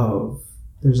episode of...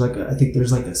 I think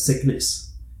there's a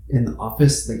sickness in the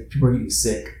office. Like, people are getting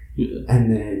sick. Yeah. And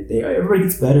then everybody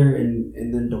gets better, and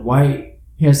then Dwight,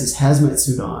 he has this hazmat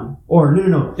suit on. Or,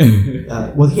 no.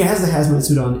 Well, he has the hazmat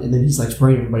suit on, and then he's, like,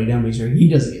 spraying everybody down, make sure he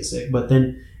doesn't get sick. But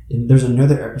then... And there's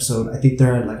another episode. I think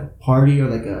they're at like a party or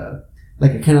like a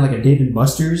kind of like a Dave and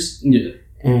Buster's. Yeah.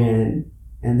 And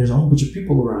there's a whole bunch of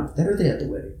people around. That are they at the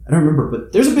wedding? I don't remember,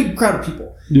 but there's a big crowd of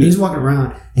people. Yeah. And he's walking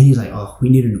around and he's like, "Oh, we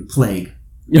need a new plague."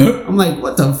 Yep. I'm like,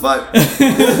 "What the fuck?"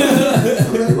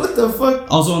 I'm like, "What the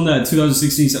fuck?" Also on that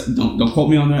 2016, don't quote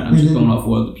me on that. I'm just going off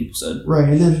what other people said. Right,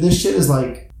 and then this shit is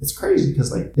like. It's crazy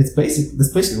because that's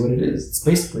basically what it is. It's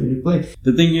basically a new plague.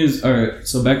 The thing is, all right.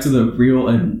 So back to the real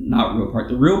and not real part.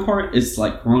 The real part is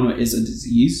like Corona is a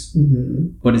disease,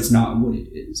 but it's not what it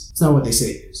is. It's not what they say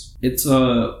it is. It's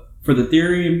for the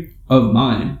theory of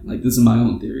mine. Like this is my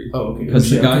own theory. Oh, okay.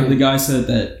 Because the guy said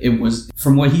that it was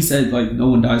from what he said. Like no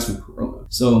one dies from Corona.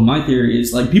 So my theory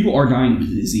is like people are dying of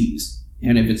the disease,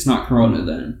 and if it's not Corona,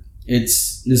 then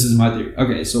this is my theory.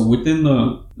 Okay, so within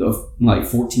the like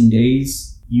 14 days.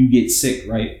 You get sick,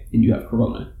 right? And you have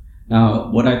Corona.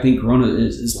 Now, what I think Corona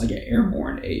is like an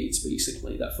airborne AIDS,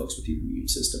 basically, that fucks with your immune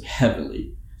system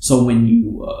heavily. So when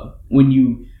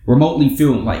you remotely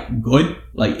feel like good,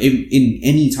 like in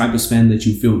any type of span that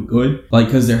you feel good, like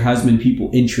because there has been people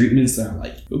in treatments that are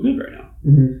like, feel good right now.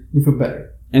 Mm-hmm. You feel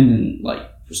better. And then like,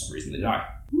 for some reason they die.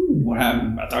 What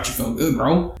happened? I thought you felt good,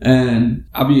 bro. And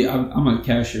I'm a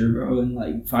cashier, bro, and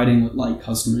like fighting with like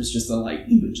customers just to like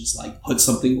even just like put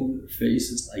something over their face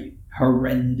is like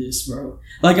horrendous, bro.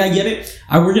 Like I get it.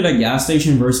 I work at a gas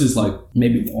station versus like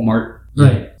maybe Walmart.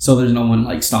 Right. So there's no one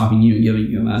like stopping you and giving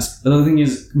you a mask. The other thing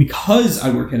is because I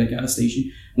work at a gas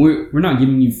station, we're not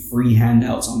giving you free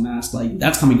handouts on masks. Like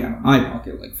that's coming out of my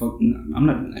pocket. Like fuck, I'm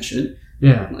not doing that shit.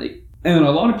 Yeah. Like, and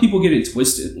a lot of people get it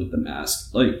twisted with the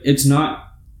mask. Like it's not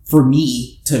for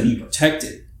me to be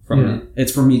protected from it.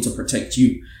 It's for me to protect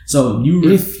you. So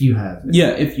if you have it. Yeah,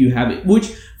 if you have it.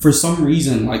 Which, for some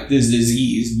reason, like this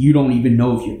disease, you don't even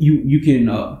know if you can,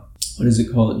 what is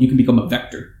it called? You can become a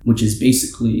vector, which is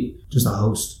basically... Just a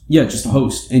host. Yeah, just a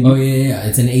host. And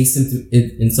It's an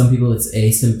in some people, it's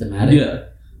asymptomatic. Yeah.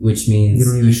 Which means... You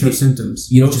don't even show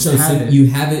symptoms. You don't show symptoms. You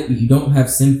have it, but you don't have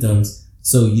symptoms.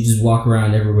 So you just walk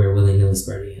around everywhere willy-nilly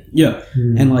spreading it. Yeah.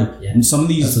 And like, and some of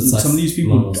these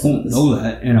people don't know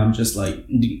that. And I'm just like,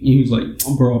 he was like,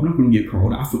 oh, bro, I'm not going to get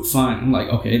corona. I feel fine. I'm like,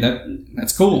 okay,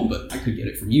 that's cool, but I could get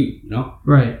it from you, you know?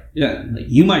 Right. Yeah. Like,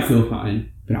 you might feel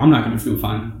fine, but I'm not going to feel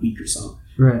fine in a week or so.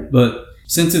 Right. But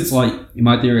since it's like, in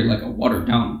my theory, like a watered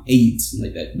down AIDS,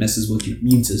 like that messes with your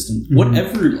immune system.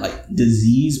 Whatever like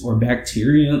disease or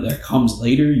bacteria that comes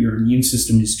later, your immune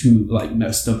system is too like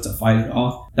messed up to fight it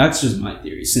off. That's just my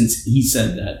theory. Since he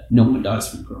said that no one dies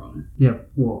from corona. Yeah.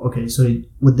 Well, okay. So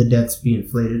would the deaths be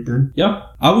inflated then? Yeah,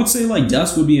 I would say like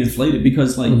deaths would be inflated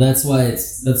because like that's why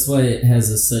it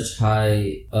has such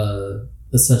high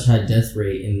death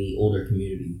rate in the older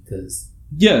community because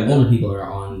older people are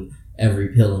on every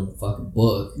pill in the fucking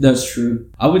book. That's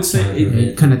true. I would say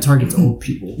it kind of targets old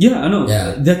people. Yeah, I know.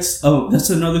 Yeah. That's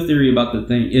another theory about the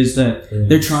thing is that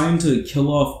they're trying to kill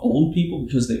off old people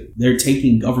because they're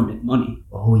taking government money.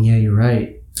 Oh yeah, you're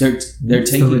right. They're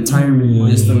taking the retirement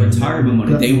money. It's the retirement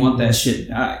money. They want that shit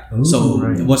back. Ooh, so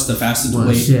what's the fastest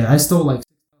way? Shit, I stole like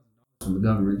from the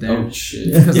government there. Oh shit!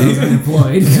 Because I was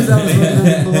unemployed.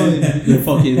 You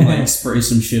fucking like spray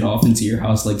some shit off into your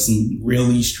house like some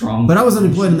really strong. But I was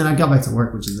unemployed and then I got back to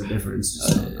work, which is the difference.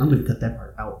 So I'm gonna cut that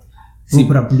part out. I'm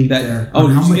gonna put a bleep there. Oh,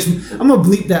 I'm gonna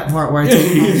bleep that part where I tell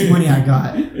you how much money I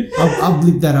got. I'll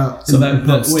bleep that out. So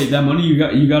that money you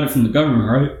got it from the government,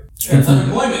 right? Straight from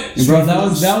unemployment. Bro, that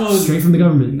was straight from the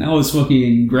government. That was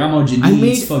fucking Grandma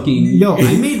Janine's fucking.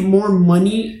 I made more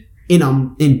money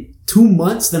in 2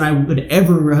 months than I would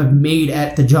ever have made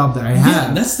at the job that I had.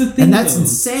 Yeah, that's the thing. And that's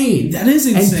insane. That is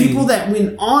insane. And people that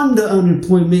went on to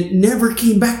unemployment never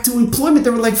came back to employment.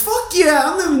 They were like, fuck yeah,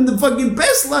 I'm living the fucking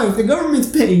best life. The government's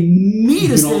paying me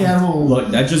to stay at home. Look,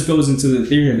 that just goes into the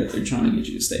theory that they're trying to get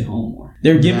you to stay home more.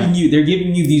 They're giving you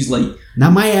these like.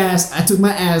 Now I took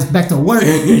my ass back to work.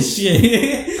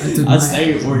 Shit. I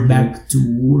stay at work. Back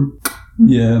to work.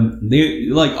 Yeah. They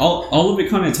like all of it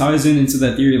kind of ties into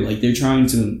that theory. Like they're trying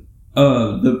to.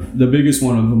 The biggest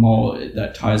one of them all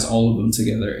that ties all of them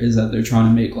together is that they're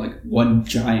trying to make like one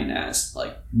giant ass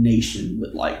like nation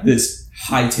with like this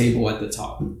high table at the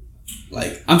top.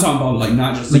 Like I'm talking about like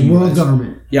not just like world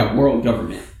government. Yeah, world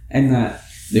government, and that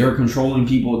they are controlling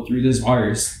people through this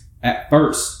virus at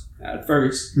first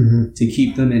to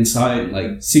keep them inside,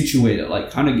 like situated,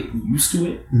 like kind of get used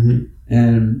to it,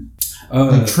 and.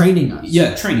 Like training us.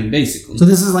 Yeah, training, basically. So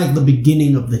this is like the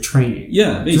beginning of the training.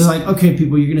 Yeah, basically. So it's like, okay,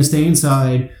 people, you're going to stay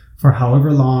inside for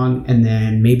however long, and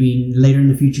then maybe later in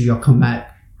the future you'll come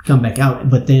back out.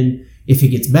 But then if it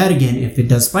gets bad again, if it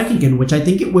does spike again, which I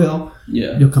think it will,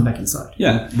 you'll come back inside.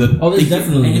 Yeah. There's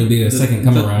definitely going to be a second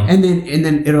come around. And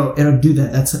then it'll do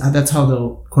that. That's how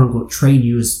they'll quote unquote train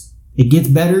you. Is it gets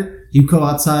better, you go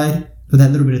outside for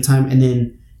that little bit of time, and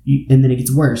then it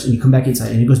gets worse, and you come back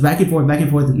inside, and it goes back and forth,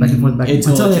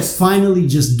 until it finally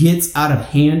just gets out of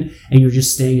hand, and you're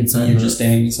just staying inside.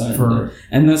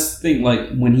 And that's the thing. Like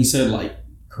when he said like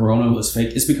Corona was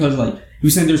fake, it's because like he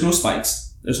was saying there's no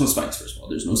spikes. There's no spikes. First of all,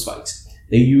 there's no spikes.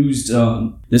 They used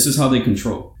this is how they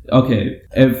control. Okay,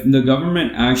 if the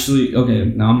government actually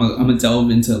now I'm gonna delve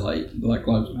into like Black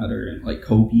Lives Matter and like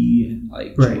Kobe and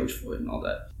like George Floyd and all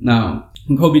that. Now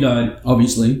when Kobe died,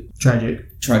 obviously tragic.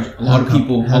 A lot of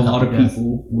people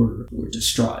were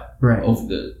distraught over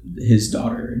his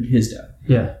daughter and his dad.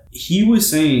 Yeah, he was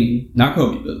saying not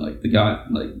Kobe, but like the guy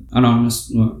like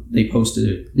Anonymous. They posted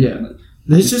it. Yeah.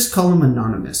 Let's just call him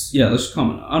Anonymous. Yeah, let's just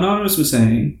call him Anonymous was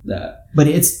saying that. But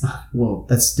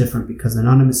that's different because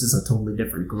Anonymous is a totally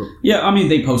different group. Yeah, I mean,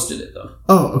 they posted it though.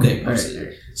 Oh, okay. They posted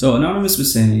it. So Anonymous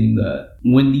was saying that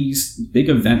when these big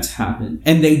events happen,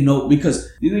 and they know, because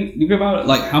you think about it,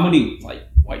 like how many like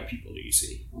white people do you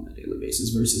see on a daily basis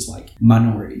versus like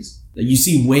minorities? Like, you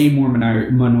see way more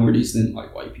minorities than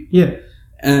like white people. Yeah.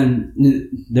 And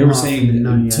they were saying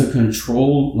to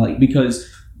control, like, because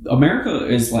America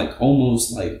is like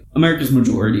almost like America's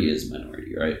majority is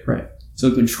minority, right? Right.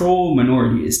 So control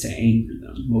minority is to anger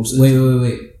them most of the time.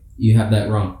 Wait. You have that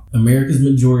wrong. America's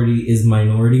majority is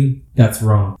minority. That's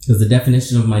wrong. Because the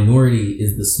definition of minority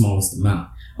is the smallest amount.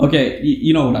 Okay,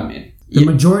 you know what I mean. The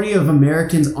majority of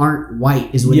Americans aren't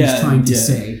white, is what he's trying to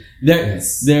say. They're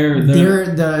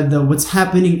what's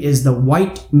happening is the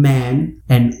white man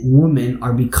and woman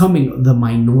are becoming the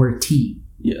minority.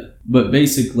 Yeah, but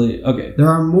basically, okay. There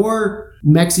are more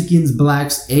Mexicans,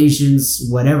 blacks, Asians,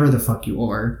 whatever the fuck you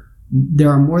are. There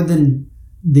are more than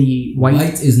the white.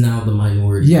 White is now the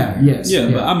minority. Yeah, yes. Yeah,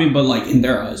 but I mean, but like in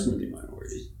their eyes, we're the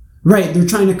minorities. Right, they're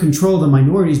trying to control the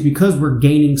minorities because we're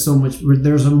gaining so much.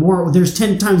 There's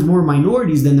 10 times more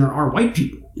minorities than there are white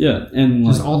people. Yeah, and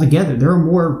just all together, there are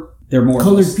more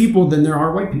colored people than there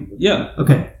are white people. Yeah.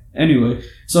 Okay. Anyway,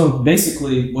 so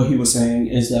basically what he was saying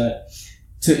is that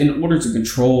in order to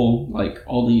control like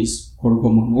all these quote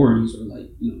unquote minorities or like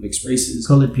mixed races,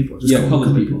 colored people, just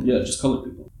colored people,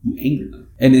 you anger them,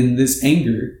 and in this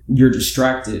anger you're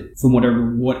distracted from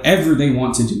whatever they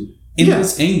want to do. In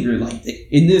this anger, like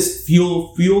in this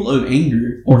fuel of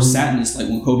anger or sadness, like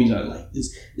when Kobe died, like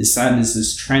this sadness,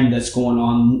 this trend that's going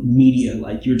on media,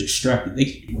 like you're distracted. They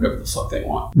can do whatever the fuck they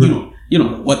want. Right. You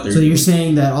don't know what they're. So doing. You're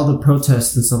saying that all the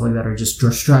protests and stuff like that are just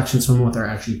distractions from what they're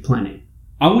actually planning.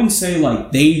 I wouldn't say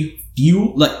like they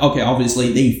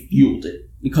obviously they fueled it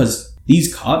because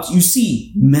these cops, you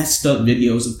see messed up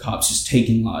videos of cops just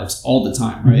taking lives all the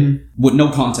time, right? Mm-hmm. With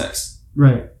no context.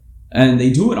 Right. And they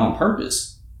do it on purpose.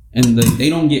 And they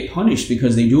don't get punished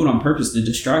because they do it on purpose to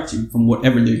distract you from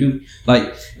whatever they're doing.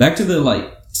 Like, back to the,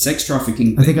 like, sex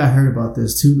trafficking thing. I think I heard about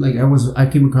this, too. Like, I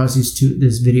came across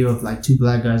this video of, like, two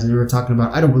black guys, and they were talking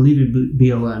about, I don't believe in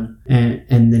BLM,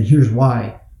 and then here's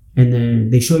why. And then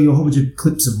they show you a whole bunch of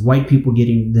clips of white people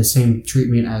getting the same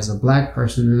treatment as a black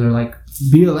person, and they're like,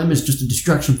 BLM is just a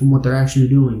distraction from what they're actually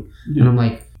doing. Yeah. And I'm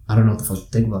like, I don't know what the fuck to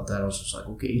think about that. I was just like,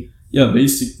 okay. Yeah,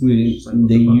 basically,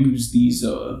 they use these,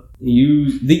 why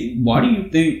do you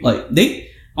think, like,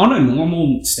 on a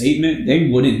normal statement, they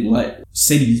wouldn't let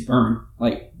cities burn.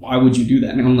 Like, why would you do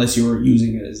that unless you were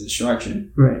using it as a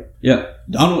distraction? Right. Yeah.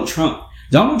 Donald Trump.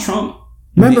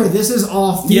 Remember, this is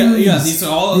all theories. Yeah, these are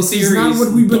all this theories. This is not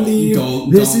what we believe.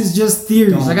 This is just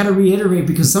theories. I gotta reiterate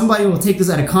because somebody will take this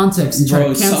out of context and try to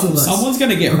cancel us. Someone's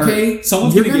gonna get hurt. Okay?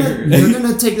 Someone's gonna get hurt. You're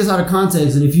gonna take this out of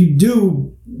context, and if you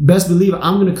do, best believe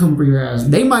I'm gonna come for your ass.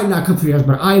 They might not come for your ass,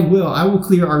 but I will. I will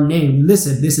clear our name.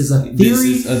 Listen, this is a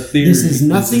theory. This is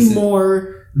nothing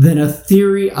more than a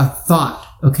theory, a thought.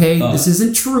 Okay? This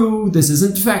isn't true. This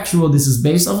isn't factual. This is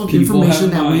based off of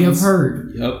information that we have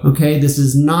heard. Yep. Okay? This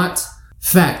is not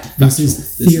fact. This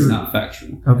is theory. This is not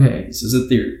factual. Okay. This is a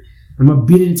theory. I'm gonna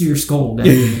beat it into your skull.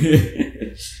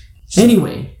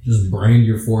 Anyway. Just brand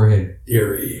your forehead.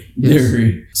 Theory. Yes.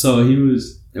 Theory. So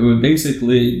it would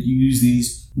basically use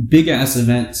these big ass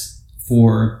events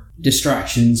for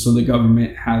distractions so the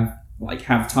government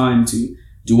have time to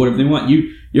do whatever they want.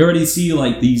 You already see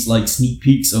like these like sneak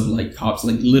peeks of like cops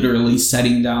like literally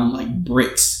setting down like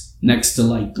bricks next to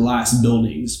like glass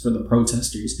buildings for the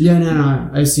protesters. Yeah,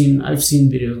 no. I've seen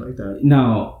videos like that.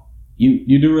 Now,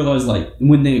 you do realize like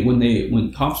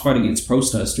when cops fight against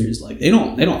protesters, like they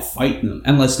don't fight them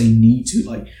unless they need to.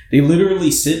 Like they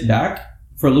literally sit back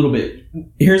for a little bit.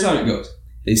 Here's how it goes.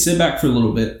 They sit back for a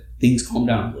little bit, things calm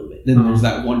down a little bit. Then there's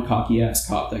that one cocky ass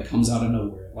cop that comes out of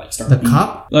nowhere, like start beating.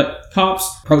 Cop? Like cops,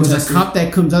 protesters. There's a cop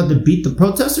that comes out to beat the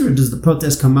protester, or does the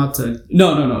protest come out to?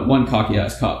 No. One cocky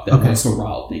ass cop that wants to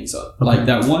rile things up. Okay. Like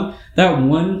that one.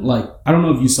 Like I don't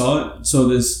know if you saw it. So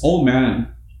this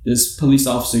police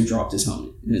officer dropped his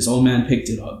helmet, and this old man picked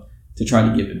it up to try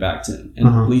to give it back to him, and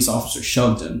the police officer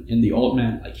shoved him, and the old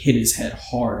man like hit his head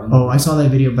hard. I saw that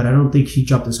video, but I don't think he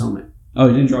dropped his helmet. Oh,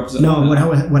 he didn't drop his helmet?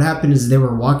 No, what happened is they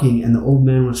were walking, and the old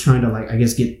man was trying to like, I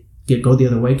guess go the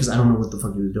other way, because I don't know what the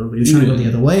fuck he was doing, but he was trying to go the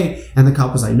other way, and the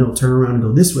cop was like, no, turn around and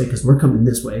go this way, because we're coming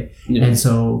this way. Yeah. And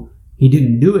so he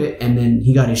didn't do it, and then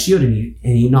he got his shield, and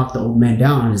he knocked the old man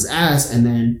down on his ass, and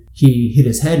then he hit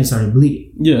his head and started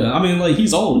bleeding. Yeah, I mean, like,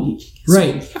 he's old.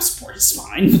 Right. He has sport his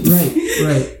spine.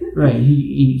 Right.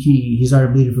 He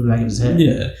started bleeding from the back of his head.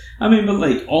 Yeah. I mean, but,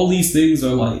 like, all these things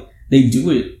are, like, they do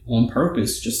it on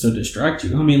purpose just to distract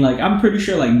you. I mean, like, I'm pretty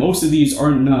sure, like, most of these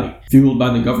aren't, like, fueled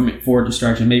by the government for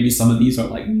distraction. Maybe some of these are,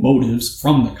 like, motives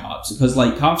from the cops. Because,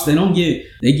 like, cops, they get,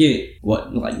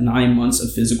 9 months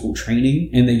of physical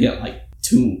training, and they get, like,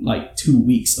 2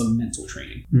 weeks of mental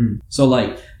training. So,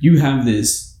 like, you have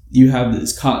this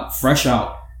cop fresh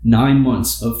out 9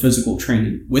 months of physical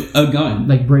training with a gun.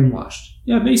 Like, brainwashed.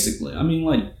 Yeah, basically. I mean,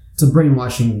 like, it's a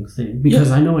brainwashing thing,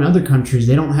 because I know in other countries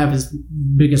they don't have as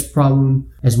biggest problem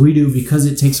as we do, because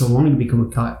it takes so long to become a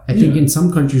cop. I think in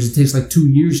some countries it takes like 2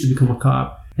 years to become a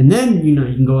cop, and then you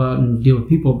can go out and deal with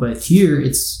people. But here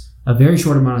it's a very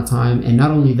short amount of time, and not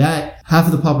only that, half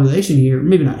of the population here,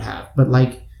 maybe not half, but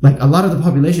like a lot of the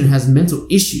population has mental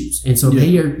issues, and so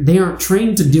they aren't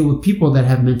trained to deal with people that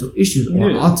have mental issues or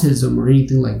autism or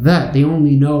anything like that. They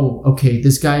only know, okay,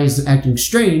 this guy is acting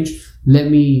strange. Let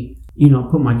me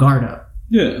put my guard up.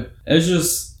 Yeah, it's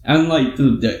just, and like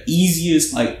the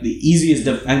easiest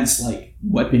defense like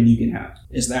weapon you can have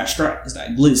is that strap, is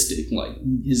that glitch stick, like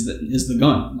is the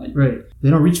gun. Like, right, they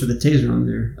don't reach for the taser on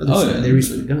their other side. They reach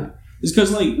for the gun. It's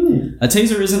because like a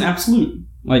taser isn't absolute.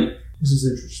 Like, this is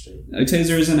interesting. A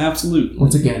taser isn't absolute.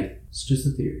 Once again, it's just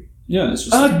a theory. Yeah, it's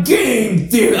just a game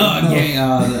theory.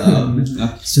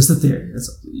 It's just a theory. That's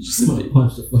all. Just a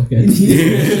punch the fuck out of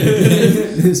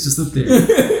It's just a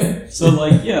theory. So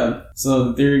like, yeah. So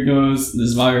the theory goes,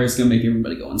 this virus is gonna make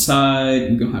everybody go inside.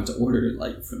 We're gonna have to order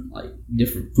like from like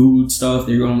different food stuff.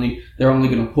 They're only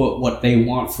gonna put what they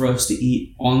want for us to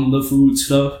eat on the food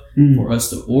stuff for us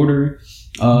to order.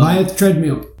 Buy a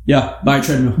treadmill. Yeah, buy a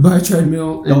treadmill. Buy a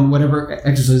treadmill and whatever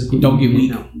exercise. Don't get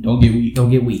weak. Don't get weak. Don't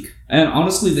get weak. And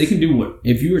honestly, they can do what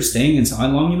if you are staying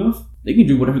inside long enough. They can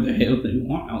do whatever the hell they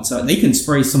want outside. They can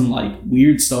spray some like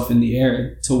weird stuff in the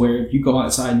air to where if you go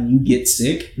outside and you get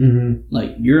sick,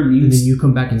 like your immune and then you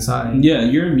come back inside. Yeah,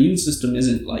 your immune system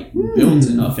isn't like built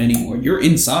enough anymore. You're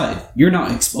inside. You're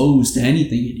not exposed to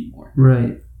anything anymore.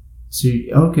 Right. So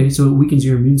so it weakens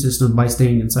your immune system by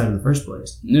staying inside in the first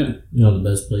place. Yeah. You know the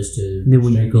best place to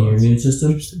strengthen your immune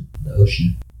system? The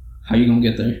ocean. How you gonna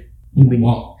get there? You mean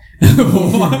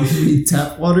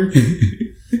tap water?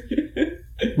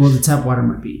 Well, the tap water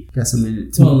might be got some in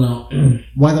it too. Well, no.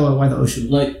 Why the ocean?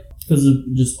 Like because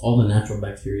of just all the natural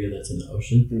bacteria that's in the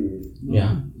ocean.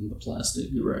 Yeah, the plastic.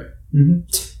 You're right.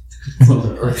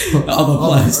 All the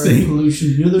plastic pollution.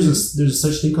 You know, there's a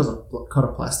such thing called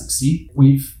a plastic sea.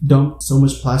 We've dumped so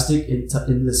much plastic in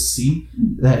this sea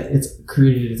that it's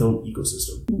created its own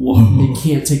ecosystem. Whoa! They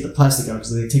can't take the plastic out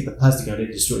because if they take the plastic out,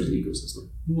 it destroys the ecosystem.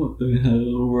 What the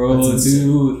hell, bro,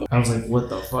 dude? I was like, what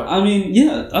the fuck? I mean,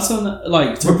 yeah, that's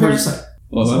like we're parasite.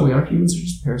 Well, so we are humans are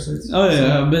just parasites. Oh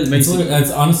yeah,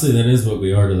 that's honestly that is what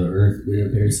we are to the earth. We are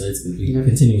parasites because we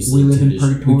continuously we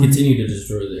continue to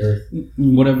destroy the earth.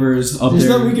 Whatever is up There's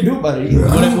there, nothing we can do about it.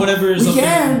 Whatever is up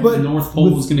there, but the North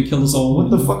Pole is gonna kill us all. What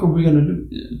the fuck are we gonna do?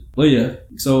 Yeah. Well, yeah.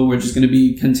 So we're just gonna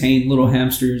be contained little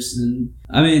hamsters, and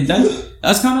I mean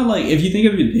that's kind of like if you think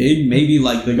of it big, maybe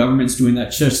like the government's doing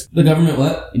that just the government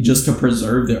what just to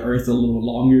preserve the earth a little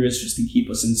longer. It's just to keep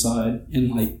us inside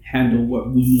and like handle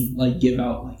what we like give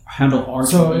out, like handle our.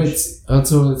 So it's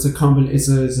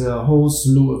a whole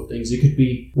slew of things. It could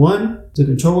be 1 to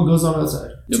control what goes on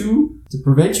outside. Yep. 2 to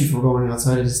prevent you from going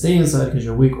outside and to stay inside because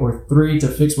you're weak, or 3 to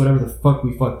fix whatever the fuck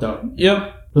we fucked up.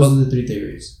 Yep. Those are the 3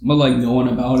 theories. But like going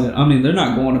about it, I mean, they're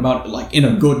not going about it like in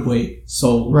a good way.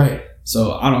 So right.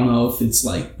 So I don't know if it's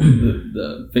like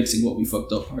the fixing what we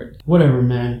fucked up part. Whatever,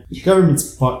 man.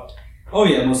 Government's fucked. Oh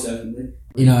yeah, most definitely.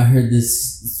 You know, I heard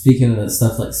this, speaking of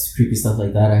stuff like creepy stuff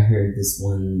like that, I heard this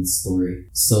one story.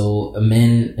 So a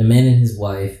man and his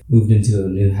wife moved into a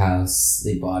new house.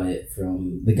 They bought it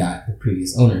from the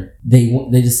previous owner. They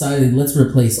decided, let's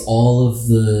replace all of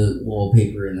the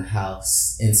wallpaper in the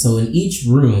house. And so in each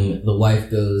room, the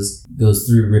wife goes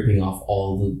through ripping off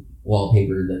all the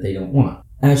wallpaper that they don't want.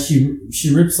 As she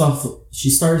rips off,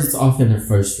 she starts off in her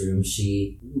first room.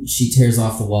 She tears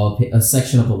off a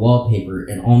section of the wallpaper,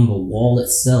 and on the wall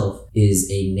itself is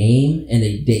a name and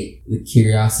a date. The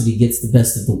curiosity gets the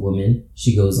best of the woman.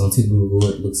 She goes onto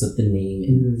Google, it looks up the name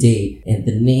and the date, and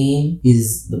the name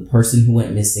is the person who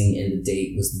went missing, and the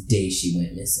date was the day she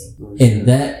went missing. And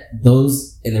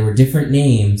there were different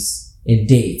names and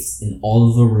dates in all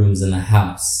of the rooms in the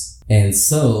house. And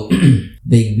so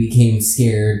they became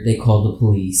scared. They called the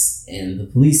police, and the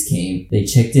police came. They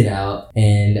checked it out,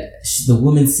 and the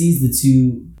woman sees the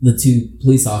two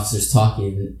police officers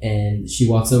talking, and she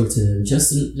walks over to them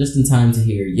just in time to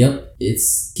hear, "Yep,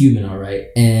 it's human, all right."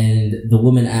 And the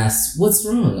woman asks, "What's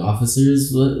wrong,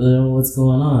 officers? What's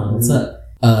going on? What's up?"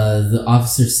 The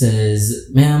officer says,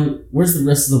 "Ma'am, where's the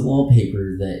rest of the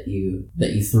wallpaper that you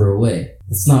threw away?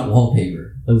 It's not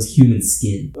wallpaper. That was human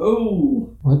skin."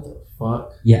 Oh, what the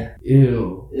fuck? Yeah.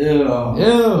 Ew.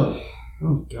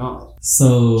 Oh god.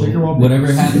 So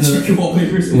whatever happened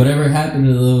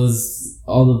to those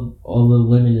all the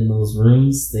women in those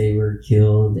rooms, they were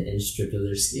killed and stripped of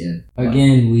their skin.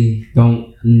 Again, we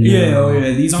don't know.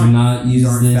 Yeah. These do not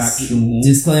use this factual.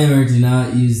 Disclaimer: do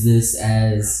not use this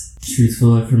as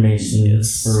truthful information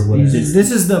or whatever.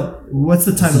 This is what's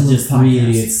the title of the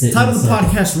podcast? Title of the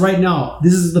podcast right now.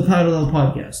 This is the title of the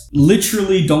podcast.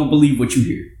 Literally, don't believe what you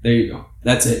hear. There you go.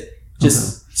 That's it.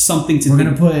 Just something to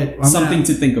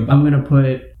think about. I'm gonna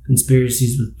put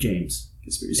conspiracies with James.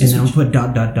 And I'm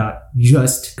gonna put ...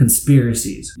 just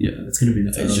conspiracies. Yeah, that's gonna be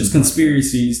the title. It's just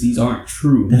conspiracies. These aren't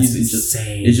true.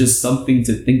 It's just something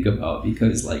to think about,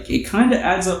 because like it kind of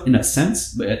adds up in a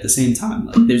sense, but at the same time,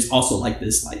 like there's also like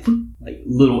this like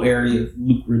little area of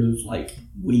lucrative like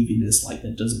waviness like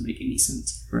that doesn't make any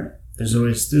sense. Right. There's a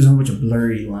whole bunch of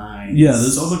blurry lines. Yeah,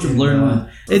 there's a whole bunch of blurry lines.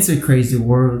 It's a crazy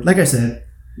world. Like I said,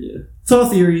 it's all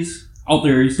theories. All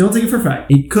theories. Don't take it for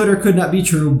fact. It could or could not be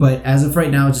true, but as of right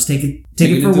now, just take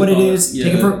it for what it is. Yeah.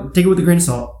 Take it with a grain of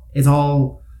salt. It's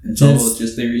all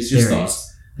just theories, just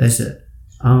thoughts. That's it.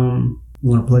 Want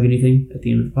to plug anything at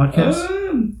the end of the podcast?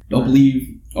 Don't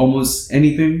believe almost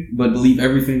anything, but believe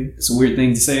everything. It's a weird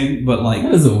thing to say, but like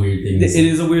that is a weird thing. It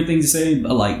is a weird thing to say,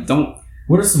 but like don't.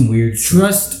 What are some weird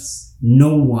trust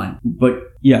no one?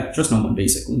 But yeah, trust no one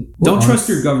basically. Don't trust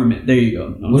your government. There you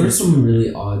go. What are some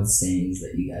really odd sayings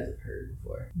that you guys have heard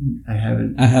before? I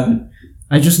haven't.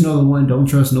 I just know the one. Don't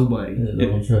trust nobody.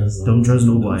 Don't trust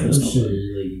nobody.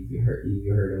 You heard them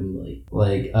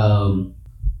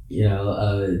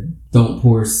don't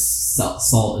pour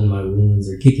salt in my wounds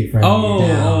or kick your friend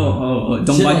down.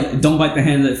 Don't bite the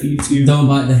hand that feeds you. Don't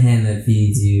bite the hand that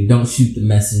feeds you. Don't shoot the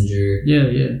messenger.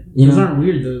 Yeah. Those aren't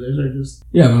weird though. Those are just.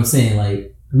 Yeah, but I'm saying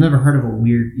like I've never heard of a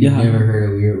weird. You've never heard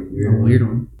a weird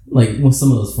one. Like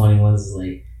some of those funny ones is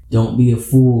like, don't be a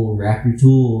fool, wrap your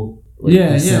tool. Like,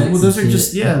 Well, those are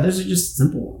just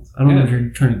simple ones. I don't know if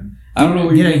you're trying to. I don't know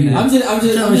where you're getting at. I'm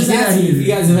just asking if you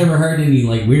guys have ever heard any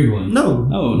like weird ones. No.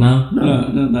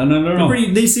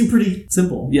 They seem pretty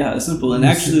simple. Yeah, simple and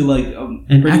actually like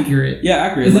accurate. Yeah,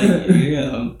 accurate. Like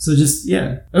yeah. So just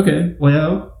okay.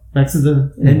 Well, back to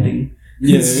the ending.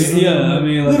 Yeah. I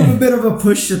mean, like, a little bit of a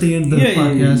push at the end of the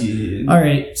podcast. Yeah. All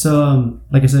right. So,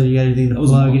 like I said, you got anything to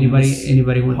plug?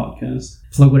 Anybody want podcast?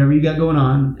 Plug whatever you got going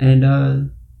on, and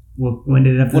when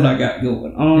did it have? What I got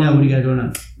going on? What do you got going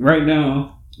on right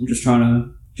now? I'm just trying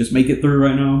to make it through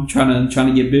right now. Trying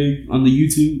to get big on the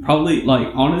YouTube. Probably like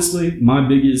honestly, my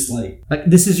biggest like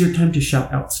this is your time to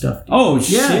shout out stuff. Oh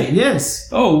shit! Yes.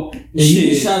 Oh shit! You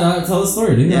can shout out, tell the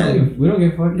story, dude. Yeah, we don't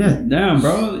give a fuck. Yeah, damn,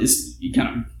 bro. You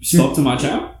kind of sub to my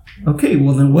channel. Okay,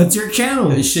 well then, what's your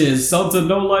channel? Shit, sub to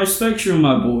No Life Spectrum,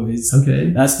 my boys.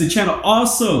 Okay, that's the channel.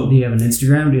 Also, do you have an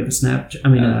Instagram? Do you have a Snapchat? I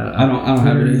mean, I don't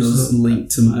have any of those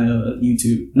linked to my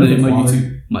YouTube.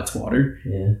 My Twitter.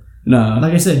 Yeah. Nah.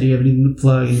 Like I said, do you have anything to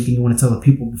plug? Anything you want to tell the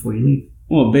people before you leave?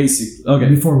 Well, basic. Okay.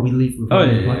 Before we leave.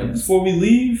 Before we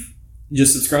leave,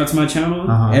 just subscribe to my channel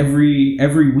every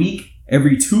week.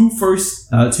 Every 2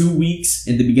 weeks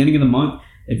in the beginning of the month.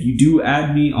 If you do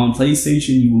add me on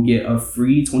PlayStation, you will get a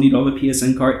free $20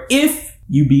 PSN card if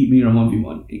you beat me in a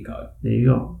 1v1 in COD. There you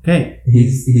go. Okay.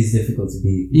 He's difficult to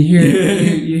beat.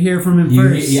 You hear from him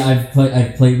first. I've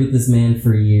played with this man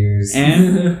for years.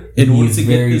 And in order to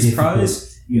get this prize,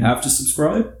 you have to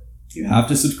subscribe. You have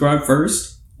to subscribe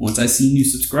first. Once I see you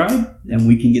subscribe, then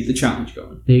we can get the challenge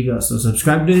going. There you go. So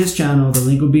subscribe to his channel. The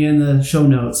link will be in the show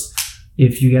notes.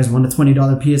 If you guys want a $20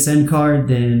 PSN card,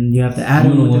 then you have to add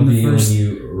him within the first.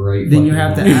 Then you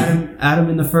have to add him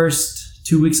in the first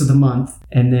 2 weeks of the month,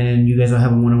 and then you guys will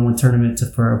have a one-on-one tournament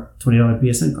for a $20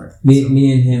 PSN card.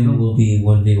 Me and him will be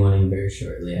 1v1ing very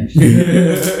shortly.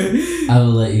 Actually, I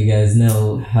will let you guys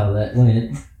know how that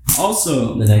went.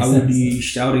 Also, I will be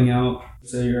shouting out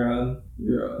your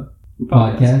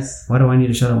podcast. Why do I need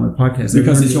to shout out my podcast?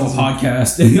 Because it's your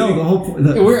podcast. No, the whole point.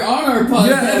 We're on our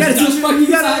podcast. I gotta teach him.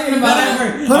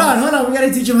 Hold on. We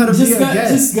gotta teach him how to be a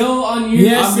guest. Just go on your.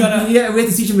 Yes, we have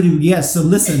to teach him how to be a guest. So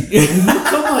listen, when you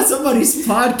come on somebody's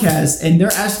podcast and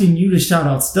they're asking you to shout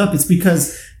out stuff, it's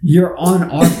because you're on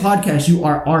our podcast. You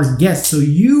are our guest, so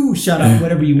you shout out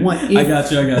whatever you want. I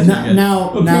got you.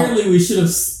 Now, apparently, we should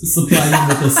have supplied him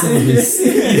with a syllabus.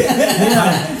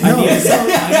 I needed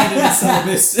a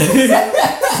syllabus. So,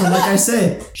 like I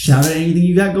said, shout out anything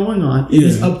you got going on. It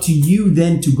is up to you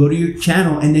then to go to your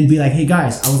channel and then be like, "Hey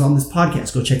guys, I was on this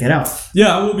podcast. Go check it out."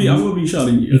 Yeah, I will be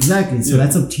shouting you. Exactly. So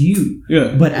that's up to you.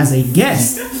 Yeah. But as a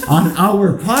guest on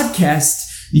our podcast,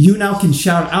 you now can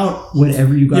shout out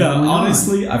whatever you got going on. Yeah,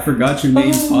 honestly, I forgot your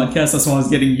name's podcast. That's what I was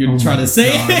getting you to try to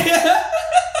say.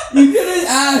 You could have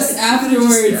asked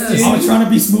afterwards, dude. I was trying to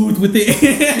be smooth with it.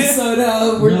 So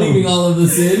now we're leaving all of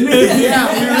this in. Yeah,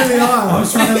 we really are. I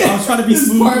was trying to be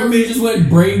smooth part with it. We just went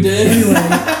brain dead.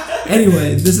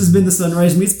 Anyway, this has been the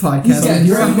Sunrise Meets podcast.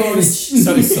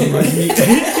 Sunrise Meets.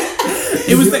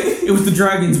 It was the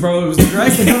dragons, bro. It was the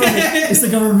dragons. It's the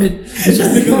government. It's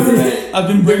just the government. I've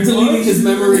been deleting his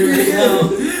memory right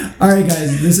now. All right,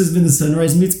 guys. This has been the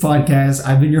Sunrise Meets podcast.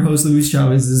 I've been your host, Luis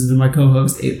Chavez. This has been my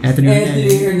co-host, Anthony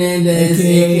Hernandez,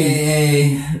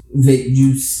 aka Vape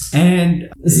Juice. And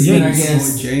this has been our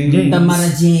guest, James.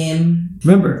 Tamara Jam.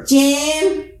 Remember,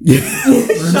 Jam. Do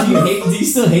you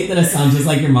still hate that I sound just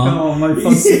like your mom? Oh my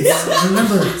fucking.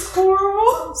 Remember, it's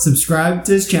horrible. Subscribe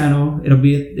to his channel. It'll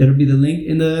be the link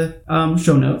in the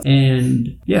show notes.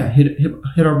 And yeah, hit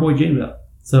our boy James up.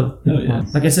 So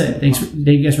like I said, thank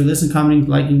you guys for listening, commenting,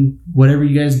 liking, whatever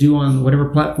you guys do on whatever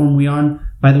platform we on.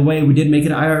 By the way, we did make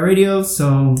it IR Radio,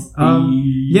 so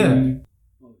yeah.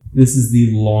 This is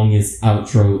the longest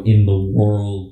outro in the world.